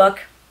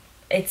audiobook,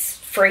 it's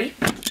free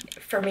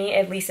for me,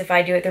 at least if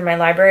I do it through my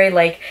library.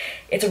 Like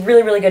it's a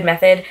really, really good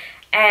method.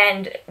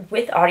 And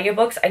with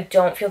audiobooks, I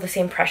don't feel the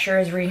same pressure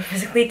as reading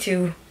physically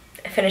to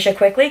finish it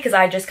quickly, because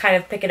I just kind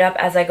of pick it up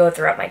as I go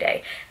throughout my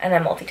day and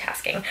I'm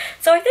multitasking.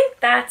 So I think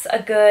that's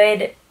a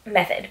good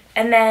method.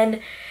 And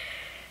then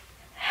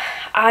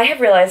I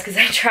have realized, because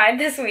I tried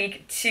this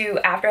week to,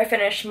 after I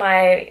finished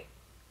my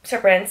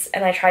Serpents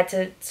and I tried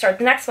to start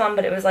the next one,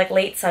 but it was like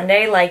late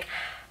Sunday, like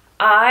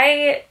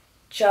I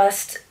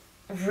just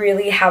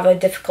really have a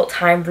difficult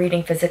time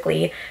reading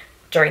physically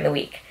during the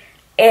week.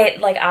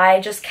 Like I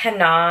just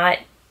cannot,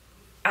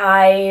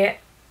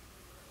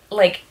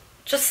 like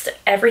just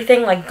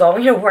everything, like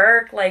going to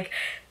work, like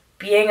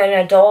being an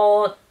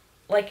adult,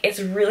 like it's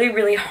really,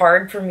 really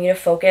hard for me to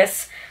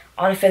focus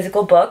on a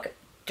physical book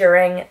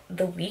during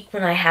the week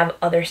when I have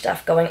other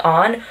stuff going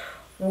on.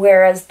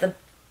 Whereas the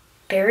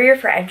barrier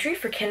for entry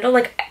for Kindle,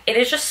 like it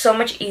is just so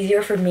much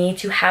easier for me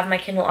to have my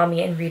Kindle on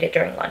me and read it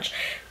during lunch,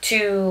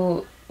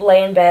 to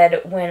lay in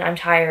bed when I'm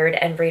tired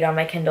and read on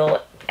my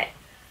Kindle.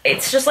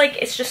 It's just like,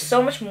 it's just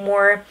so much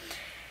more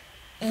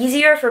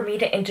easier for me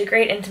to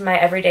integrate into my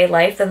everyday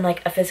life than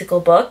like a physical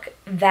book,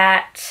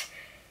 that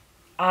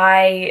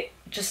I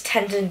just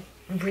tend to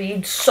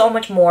read so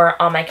much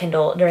more on my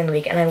Kindle during the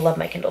week, and I love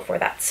my Kindle for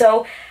that.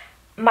 So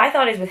my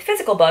thought is, with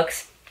physical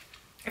books,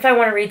 if I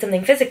want to read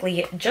something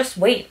physically, just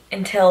wait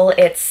until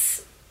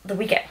it's the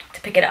weekend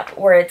to pick it up,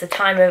 or it's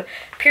a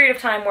period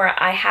of time where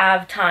I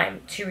have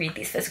time to read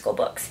these physical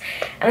books.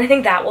 And I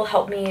think that will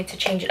help me to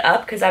change it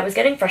up, because I was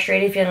getting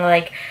frustrated feeling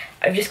like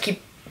I just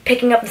keep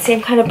picking up the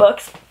same kind of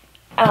books.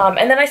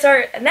 And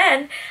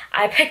then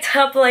I picked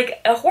up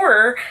like a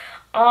horror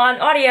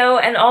on audio,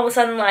 and all of a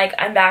sudden like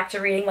I'm back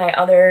to reading my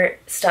other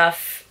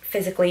stuff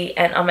physically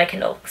and on my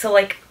Kindle. So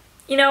like,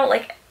 you know,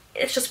 like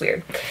it's just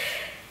weird.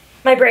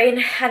 My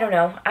brain, I don't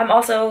know. I'm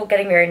also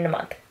getting married in a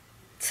month,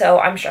 so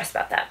I'm stressed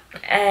about that.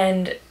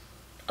 And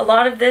a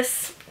lot of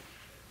this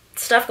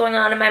stuff going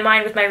on in my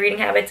mind with my reading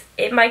habits,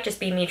 it might just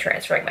be me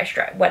transferring my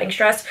wedding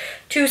stress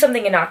to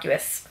something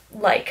innocuous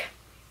like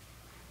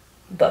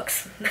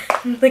books.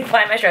 Like,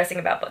 why am I stressing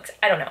about books?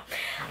 I don't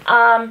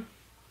know.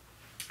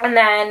 And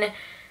then,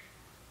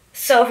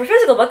 so for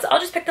physical books, I'll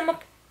just pick them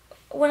up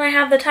when I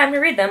have the time to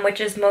read them, which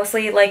is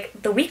mostly like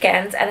the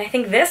weekends. And I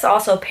think this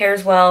also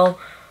pairs well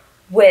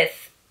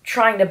with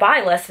trying to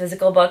buy less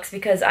physical books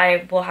because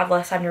I will have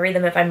less time to read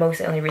them if I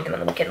mostly only read them on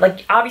the weekend.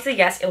 Like, obviously,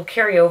 yes, it'll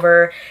carry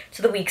over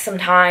to the week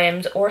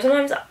sometimes, or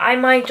sometimes I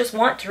might just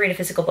want to read a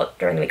physical book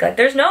during the week. Like,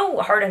 there's no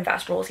hard and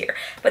fast rules here,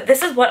 but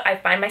this is what I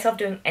find myself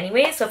doing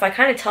anyway, so if I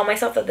kind of tell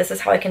myself that this is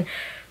how I can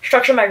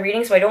structure my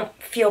reading so I don't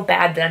feel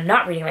bad that I'm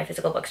not reading my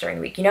physical books during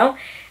the week, you know?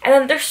 And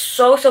then there's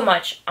so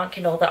much on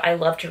Kindle that I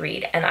love to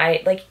read, and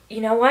I, like, you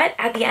know what?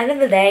 At the end of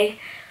the day,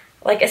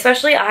 like,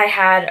 especially I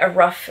had a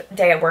rough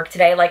day at work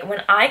today. Like,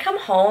 when I come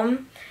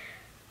home,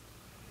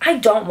 I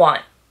don't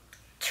want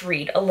to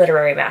read a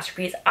literary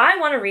masterpiece. I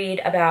want to read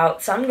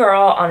about some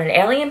girl on an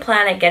alien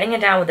planet getting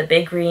it down with a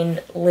big green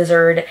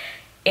lizard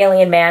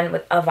alien man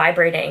with a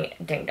vibrating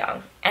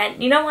ding-dong.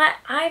 And you know what?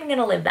 I'm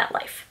gonna live that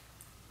life.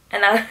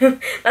 And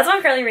that's why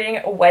I'm currently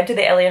reading Wed to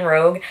the Alien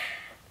Rogue.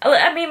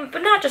 I mean,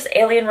 but not just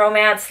alien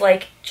romance,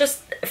 like,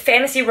 just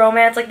fantasy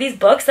romance, like these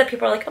books that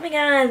people are like, oh my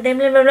god, blah,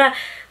 blah, blah, blah.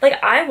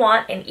 Like, I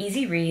want an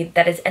easy read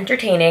that is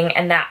entertaining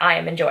and that I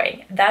am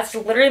enjoying. That's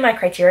literally my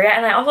criteria,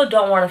 and I also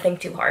don't want to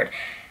think too hard.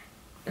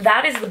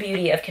 That is the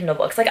beauty of Kindle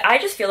books. Like, I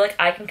just feel like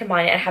I can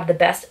combine it and have the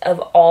best of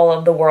all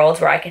of the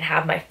worlds, where I can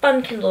have my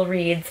fun Kindle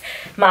reads,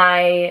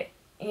 my,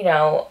 you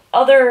know,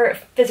 other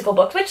physical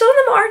books, which some of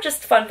them are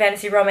just fun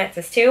fantasy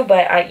romances too,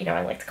 but I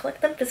like to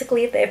collect them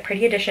physically if they have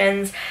pretty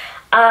editions.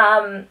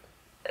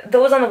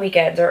 Those on the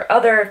weekends, or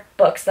other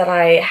books that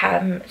I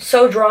am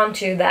so drawn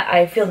to that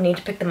I feel the need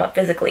to pick them up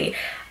physically.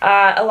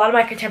 A lot of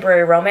my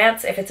contemporary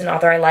romance, if it's an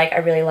author I like, I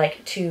really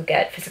like to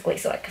get physically,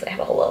 so because I have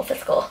a whole little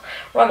physical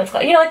romance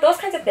club, you know, like those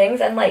kinds of things.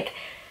 And like,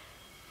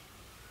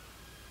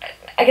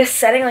 I guess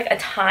setting like a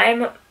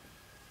time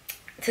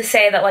to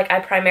say that like I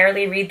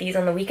primarily read these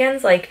on the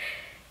weekends, like,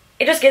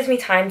 it just gives me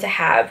time to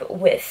have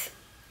with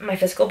my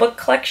physical book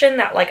collection,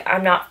 that like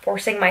I'm not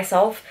forcing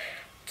myself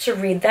to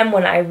read them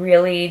when I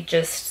really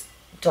just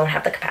don't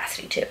have the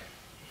capacity to.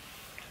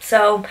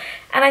 So,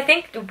 and I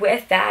think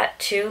with that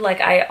too,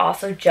 like, I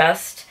also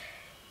just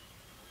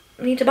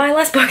need to buy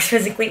less books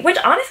physically, which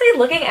honestly,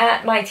 looking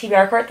at my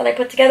TBR cart that I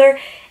put together,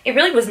 it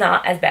really was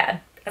not as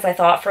bad as I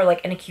thought for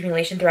like an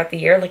accumulation throughout the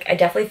year. Like, I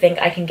definitely think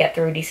I can get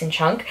through a decent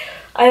chunk.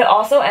 I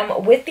also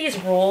am, with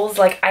these rules,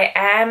 like, I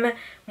am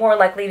more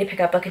likely to pick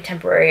up a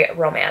contemporary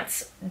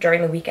romance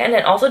during the weekend,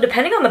 and also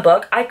depending on the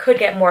book, I could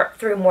get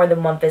through more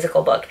than one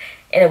physical book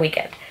in a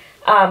weekend.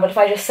 But if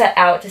I just set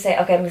out to say,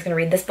 okay, I'm just gonna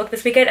read this book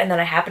this weekend, and then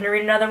I happen to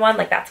read another one,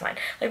 like, that's fine.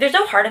 Like, there's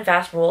no hard and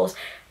fast rules,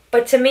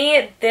 but to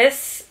me,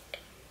 this,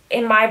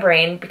 in my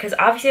brain, because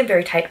obviously I'm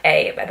very type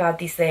A about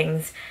these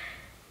things,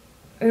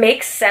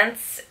 makes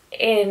sense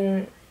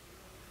in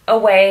a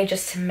way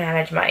just to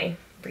manage my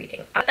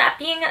reading. That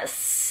being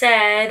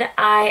said,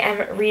 I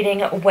am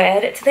reading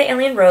Wed to the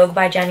Alien Rogue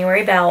by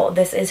January Bell.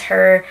 This is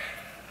her,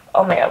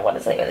 oh my god, what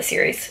is the name of the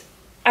series?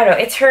 I don't know,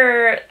 it's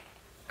her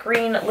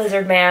Green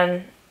Lizard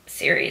Man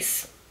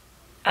series,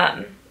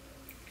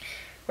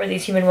 where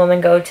these human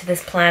women go to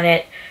this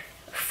planet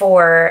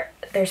for,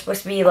 they're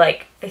supposed to be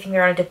like, they think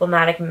they're on a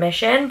diplomatic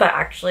mission, but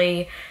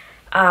actually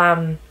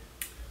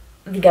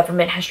the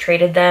government has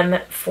traded them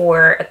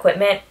for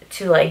equipment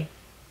to like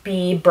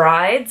be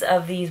brides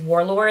of these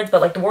warlords,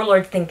 but like the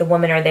warlords think the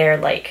women are there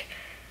like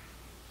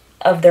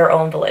of their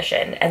own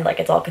volition, and like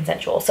it's all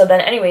consensual. So then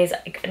anyways,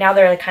 now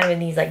they're like kind of in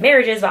these like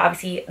marriages, but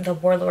obviously the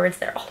warlords,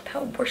 they're all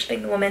about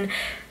worshiping the woman,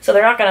 so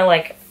they're not gonna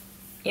like,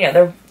 you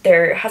know,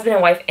 they're husband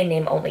and wife in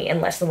name only,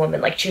 unless the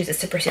woman like chooses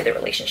to pursue the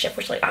relationship,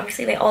 which like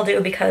obviously they all do,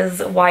 because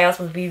why else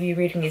would we be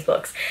reading these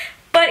books?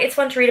 But it's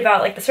fun to read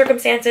about like the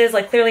circumstances.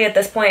 Like, clearly at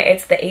this point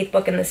it's the 8th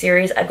book in the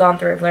series. I've gone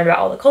through, I've learned about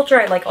all the culture,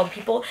 I like all the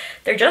people.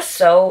 They're just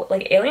so,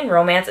 like, alien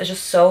romance is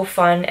just so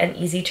fun and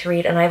easy to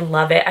read, and I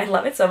love it. I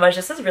love it so much.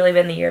 This has really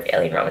been the year of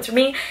alien romance for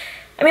me.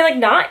 I mean, like,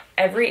 not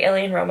every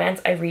alien romance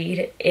I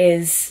read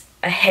is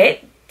a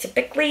hit.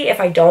 Typically, if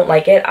I don't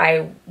like it,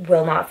 I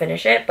will not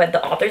finish it, but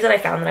the authors that I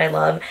found that I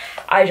love,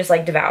 I just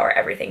like devour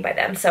everything by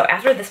them. So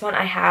after this one,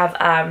 I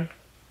have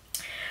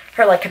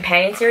her like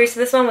companion series to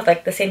this one with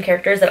like the same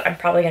characters that I'm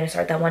probably going to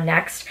start that one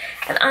next,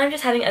 and I'm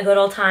just having a good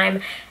old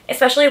time,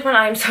 especially when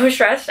I'm so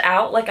stressed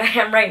out like I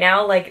am right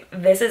now. Like,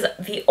 this is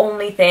the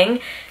only thing,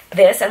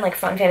 this and like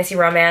fun fantasy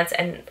romance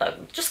and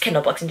just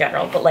Kindle books in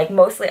general, but like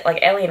mostly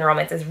like alien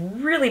romance has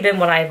really been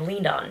what I've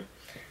leaned on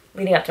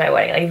leading up to my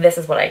wedding. Like, this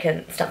is what I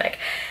can stomach.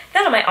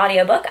 Then on my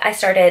audiobook, I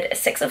started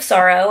Six of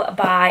Sorrow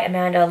by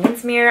Amanda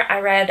Linsmere. I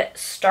read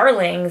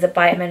Starlings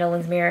by Amanda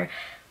Linsmere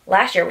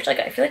last year, which like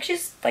I feel like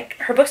she's like,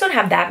 her books don't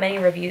have that many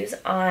reviews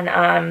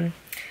on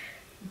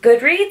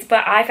Goodreads,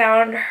 but I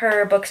found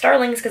her book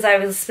Starlings because I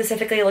was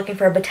specifically looking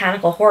for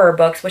botanical horror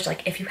books, which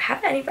like, if you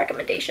have any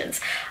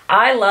recommendations,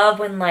 I love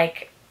when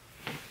like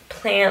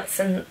plants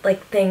and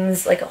like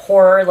things like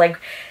horror like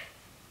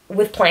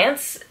with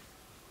plants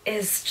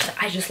is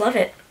just, I just love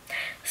it.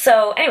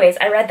 So anyways,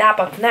 I read that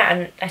book from that,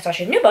 and I saw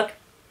she had a new book.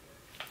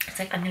 It's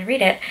like, I'm gonna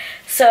read it.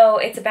 So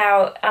it's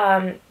about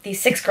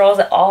these 6 girls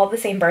that all have the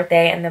same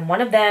birthday, and then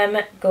one of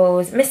them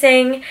goes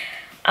missing,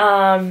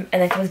 and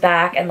then comes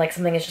back, and like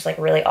something is just like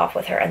really off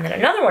with her, and then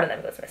another one of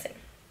them goes missing.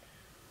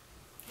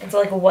 into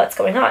like what's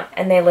going on.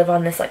 And they live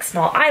on this like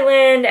small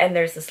island, and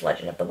there's this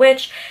legend of the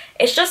witch.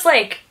 It's just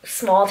like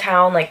small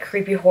town, like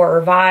creepy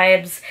horror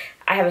vibes.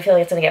 I have a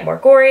feeling it's gonna get more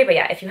gory, but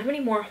yeah, if you have any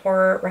more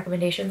horror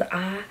recommendations,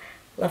 I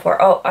love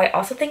horror. Oh, I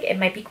also think it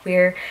might be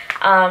queer.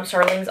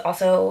 Starlings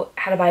also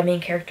had a bi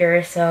main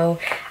character, so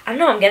I don't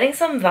know, I'm getting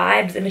some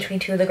vibes in between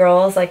two of the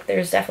girls. Like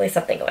there's definitely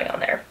something going on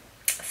there.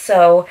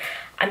 So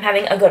I'm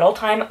having a good old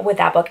time with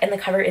that book, and the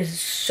cover is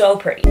so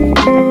pretty.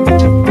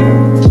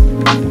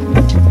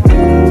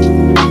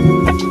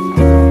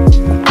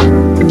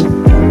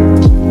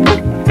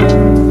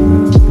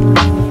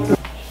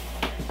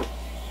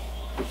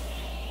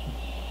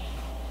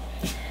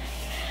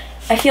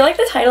 I feel like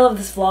the title of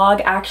this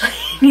vlog actually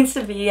needs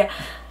to be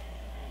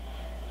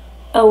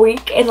a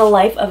week in the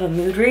life of a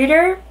mood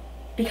reader,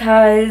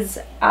 because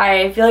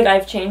I feel like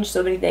I've changed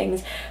so many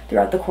things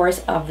throughout the course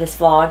of this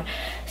vlog.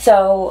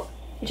 So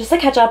just to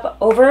catch up,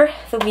 over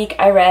the week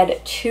I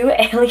read 2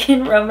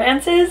 alien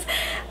romances.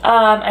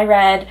 I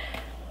read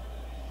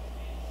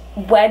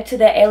Wed to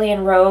the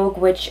Alien Rogue,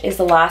 which is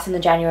the last in the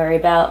January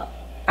Bell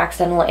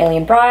Accidental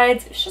Alien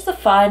Brides. It's just a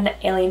fun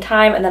alien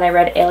time. And then I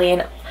read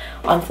Alien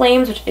on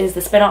Flames, which is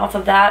the spin-off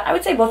of that. I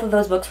would say both of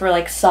those books were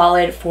like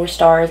solid 4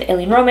 stars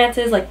alien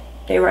romances. Like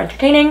they were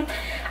entertaining.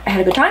 I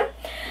had a good time.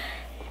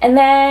 And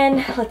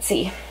then let's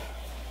see,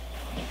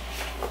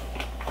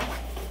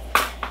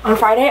 on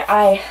Friday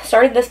I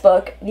started this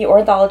book, The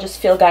Ornithologist's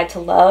Field Guide to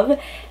Love,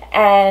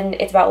 and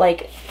it's about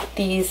like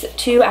these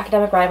 2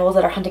 academic rivals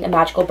that are hunting a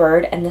magical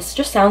bird, and this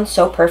just sounds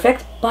so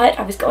perfect. But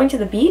I was going to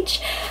the beach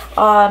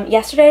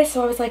yesterday,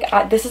 so I was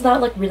like, this is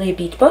not like really a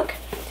beach book.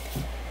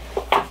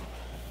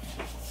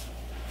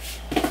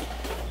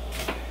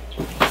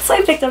 So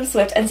I picked up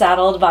Swift and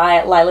Saddled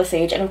by Lila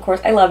Sage, and of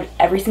course I loved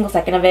every single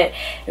second of it.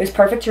 It was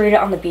perfect to read it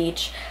on the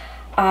beach.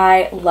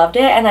 I loved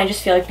it, and I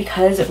just feel like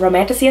because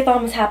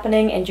Romanticy-a-thon was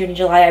happening in June and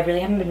July, I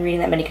really haven't been reading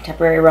that many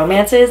contemporary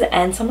romances,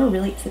 and summer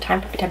really is the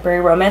time for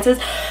contemporary romances.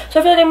 So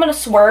I feel like I'm going to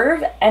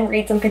swerve and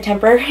read some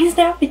contemporaries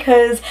now,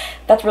 because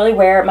that's really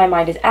where my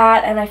mind is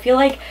at. And I feel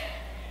like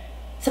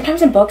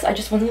sometimes in books I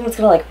just want something that's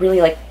going to like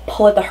really like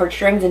pull at the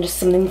heartstrings, and just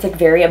something that's like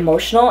very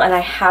emotional, and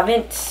I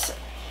haven't.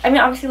 I mean,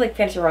 obviously like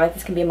fantasy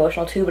romances can be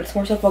emotional too, but it's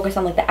more so focused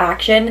on like the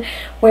action,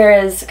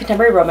 whereas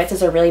contemporary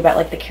romances are really about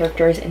like the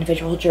characters'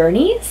 individual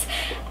journeys,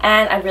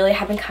 and I really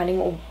have been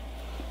kind of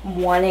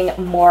wanting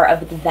more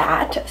of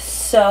that.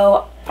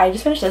 So I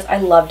just finished this. I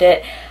loved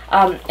it.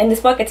 In this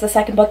book, it's the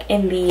second book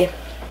in the,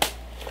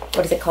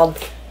 what is it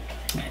called?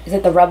 Is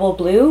it the Rebel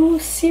Blue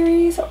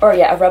series? Or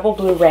yeah, a Rebel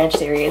Blue Ranch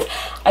series.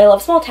 I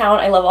love small town.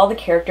 I love all the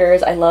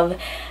characters. I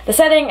love the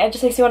setting. It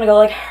just makes me want to go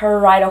like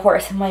ride a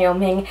horse in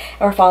Wyoming.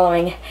 And we're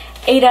following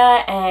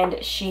Ada,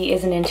 and she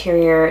is an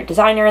interior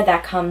designer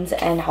that comes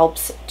and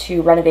helps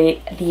to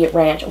renovate the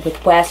ranch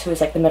with Wes, who is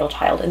like the middle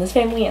child in this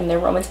family, and their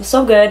romance was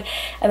so good,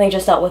 and they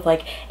just dealt with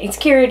like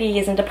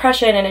insecurities and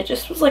depression, and it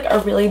just was like a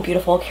really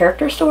beautiful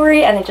character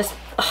story, and it just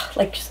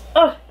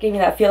gave me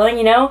that feeling,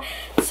 you know?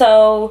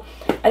 So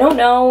I don't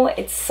know,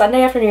 it's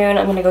Sunday afternoon,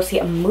 I'm gonna go see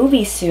a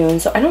movie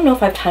soon, so I don't know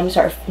if I have time to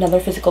start another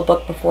physical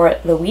book before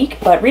the week,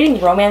 but reading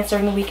romance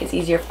during the week is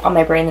easier on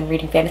my brain than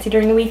reading fantasy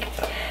during the week.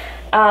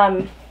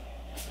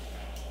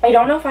 I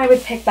don't know if I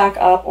would pick back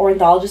up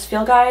Ornithologist's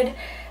Field Guide.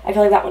 I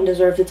feel like that one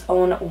deserves its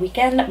own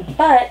weekend,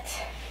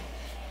 but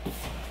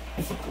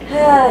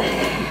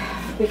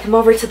we come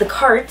over to the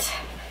cart.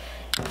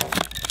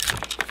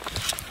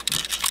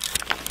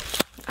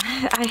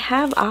 I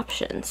have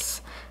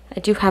options. I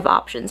do have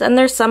options, and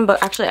there's some,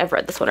 but actually I've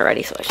read this one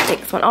already, so I should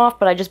take this one off,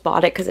 but I just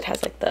bought it because it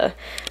has like the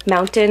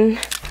mountain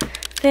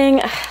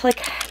thing.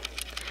 Like,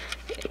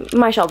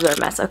 my shelves are a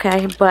mess,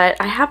 okay? But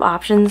I have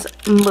options.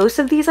 Most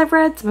of these I've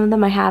read, some of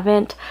them I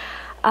haven't.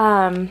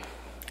 I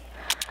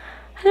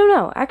don't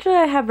know. Actually,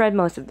 I have read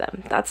most of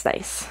them. That's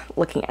nice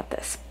looking at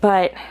this,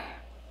 but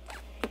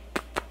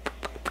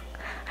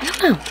I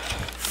don't know.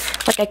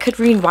 Like, I could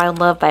read Wild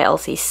Love by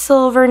Elsie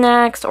Silver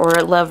next, or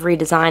Love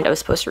Redesigned. I was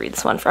supposed to read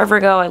this one forever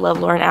ago. I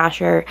love Lauren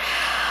Asher.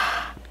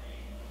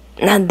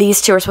 And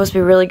these 2 are supposed to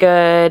be really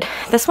good.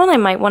 This one I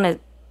might want to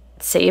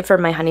save for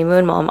my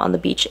honeymoon while I'm on the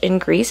beach in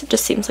Greece. It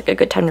just seems like a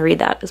good time to read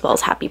that, as well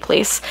as Happy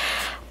Place.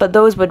 But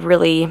those would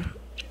really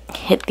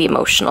hit the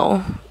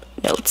emotional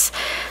notes.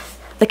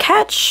 The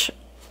Catch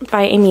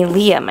by Amy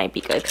Leah might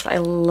be good, because I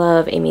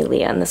love Amy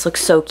Leah, and this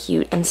looks so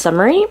cute and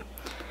summery.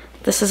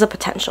 This is a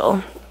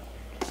potential.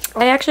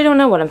 I actually don't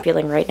know what I'm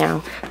feeling right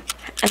now.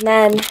 And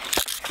then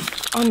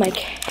on my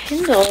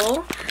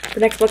Kindle, the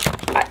next book,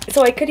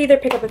 so I could either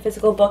pick up a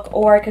physical book,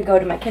 or I could go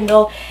to my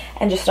Kindle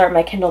and just start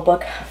my Kindle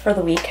book for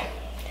the week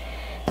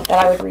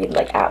that I would read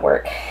like at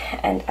work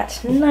and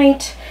at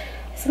night.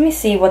 So let me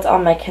see what's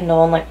on my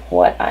Kindle and like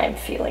what I'm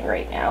feeling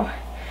right now.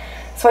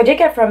 So I did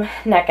get from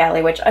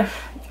NetGalley, which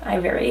I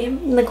very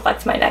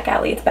neglect my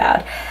NetGalley, it's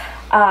bad.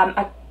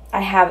 I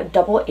have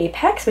Double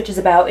Apex, which is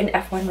about an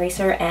F1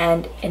 racer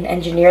and an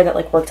engineer that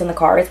like works on the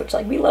cars, which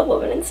like we love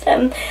women in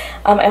STEM.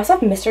 I also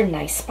have Mr.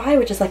 Nice Spy,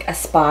 which is like a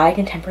spy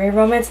contemporary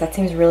romance. That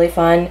seems really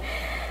fun.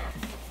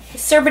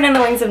 Serpent in the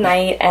Wings of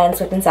Night and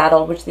Swift and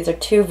Saddled, which these are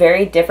two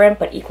very different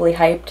but equally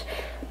hyped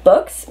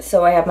books.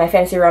 So I have my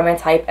fantasy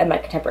romance hype and my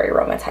contemporary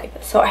romance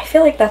hype. So I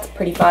feel like that's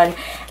pretty fun.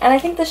 And I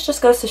think this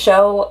just goes to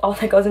show all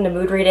that goes into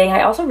mood reading.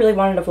 I also really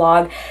wanted a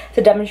vlog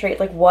to demonstrate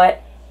like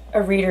what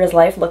a reader's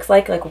life looks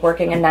like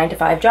working a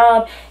 9-to-5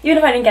 job. Even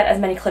if I didn't get as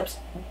many clips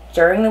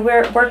during the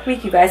work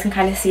week, you guys can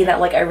kind of see that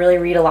like I really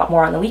read a lot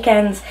more on the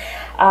weekends.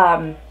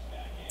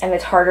 And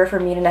it's harder for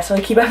me to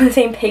necessarily keep up the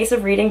same pace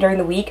of reading during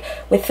the week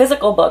with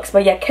physical books,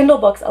 but yet Kindle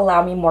books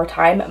allow me more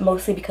time,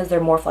 mostly because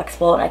they're more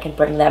flexible and I can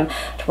bring them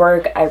to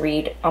work. I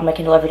read on my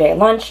Kindle every day at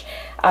lunch,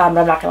 but I'm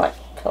not gonna like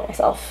film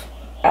myself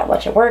at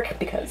lunch at work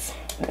because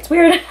it's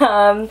weird.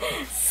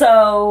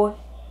 So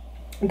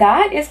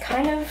that is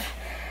kind of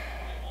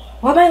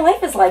what my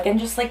life is like, and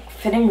just like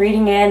fitting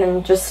reading in.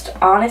 And just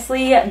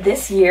honestly,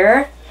 this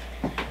year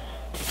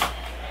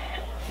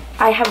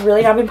I have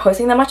really not been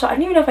posting that much. So I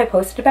don't even know if I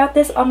posted about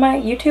this on my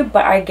YouTube,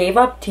 but I gave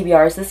up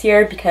TBRs this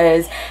year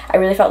because I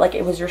really felt like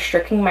it was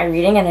restricting my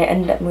reading, and I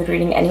ended up mood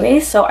reading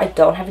anyways, so I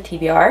don't have a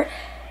TBR.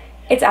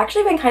 It's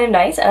actually been kind of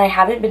nice, and I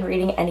haven't been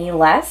reading any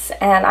less,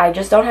 and I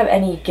just don't have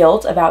any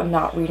guilt about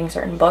not reading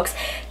certain books.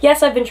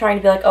 Yes, I've been trying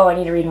to be like, oh, I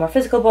need to read more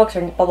physical books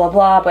or blah blah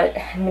blah, but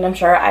I mean, I'm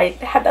sure I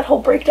had that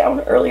whole breakdown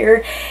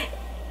earlier.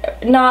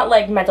 Not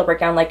like mental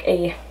breakdown, like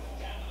a,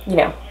 you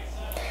know,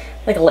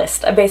 like a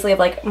list basically of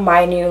like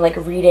my new like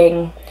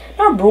reading,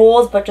 not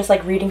rules, but just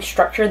like reading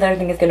structure that I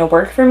think is gonna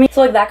work for me.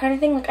 So like that kind of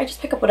thing, like I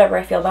just pick up whatever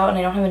I feel about, and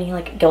I don't have any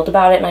like guilt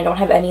about it, and I don't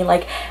have any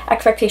like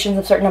expectations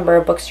of certain number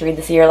of books to read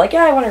this year. Like,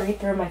 yeah, I want to read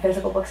through my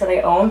physical books that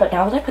I own, but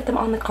now that I put them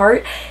on the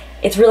cart,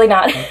 it's really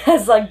not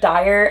as like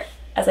dire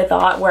as I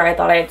thought, where I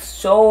thought I had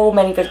so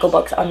many physical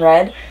books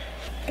unread.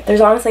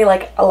 There's honestly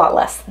like a lot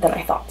less than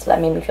I thought, so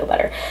that made me feel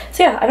better.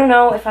 So yeah, I don't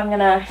know if I'm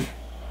gonna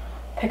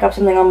pick up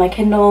something on my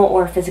Kindle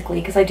or physically,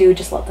 because I do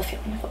just love the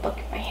feeling of a book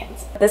in my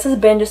hands. This has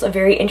been just a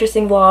very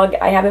interesting vlog.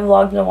 I haven't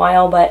vlogged in a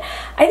while, but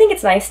I think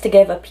it's nice to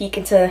give a peek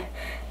into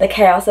the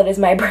chaos that is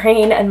my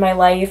brain and my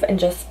life, and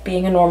just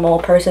being a normal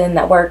person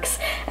that works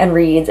and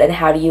reads, and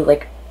how do you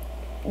like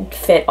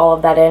fit all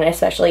of that in,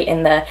 especially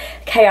in the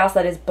chaos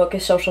that is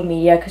bookish social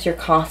media, because you're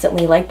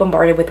constantly like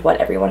bombarded with what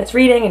everyone is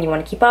reading, and you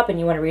want to keep up and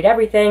you want to read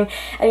everything,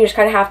 and you just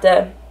kind of have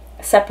to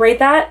separate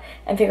that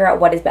and figure out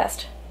what is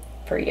best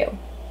for you.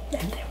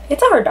 And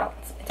it's a hard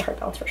balance. It's a hard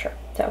balance for sure.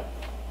 So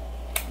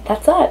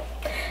that's that.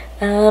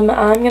 I'm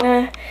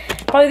gonna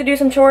probably do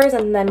some chores,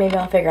 and then maybe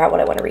I'll figure out what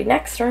I want to read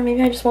next, or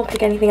maybe I just won't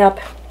pick anything up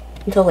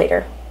until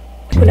later.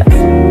 Who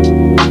knows?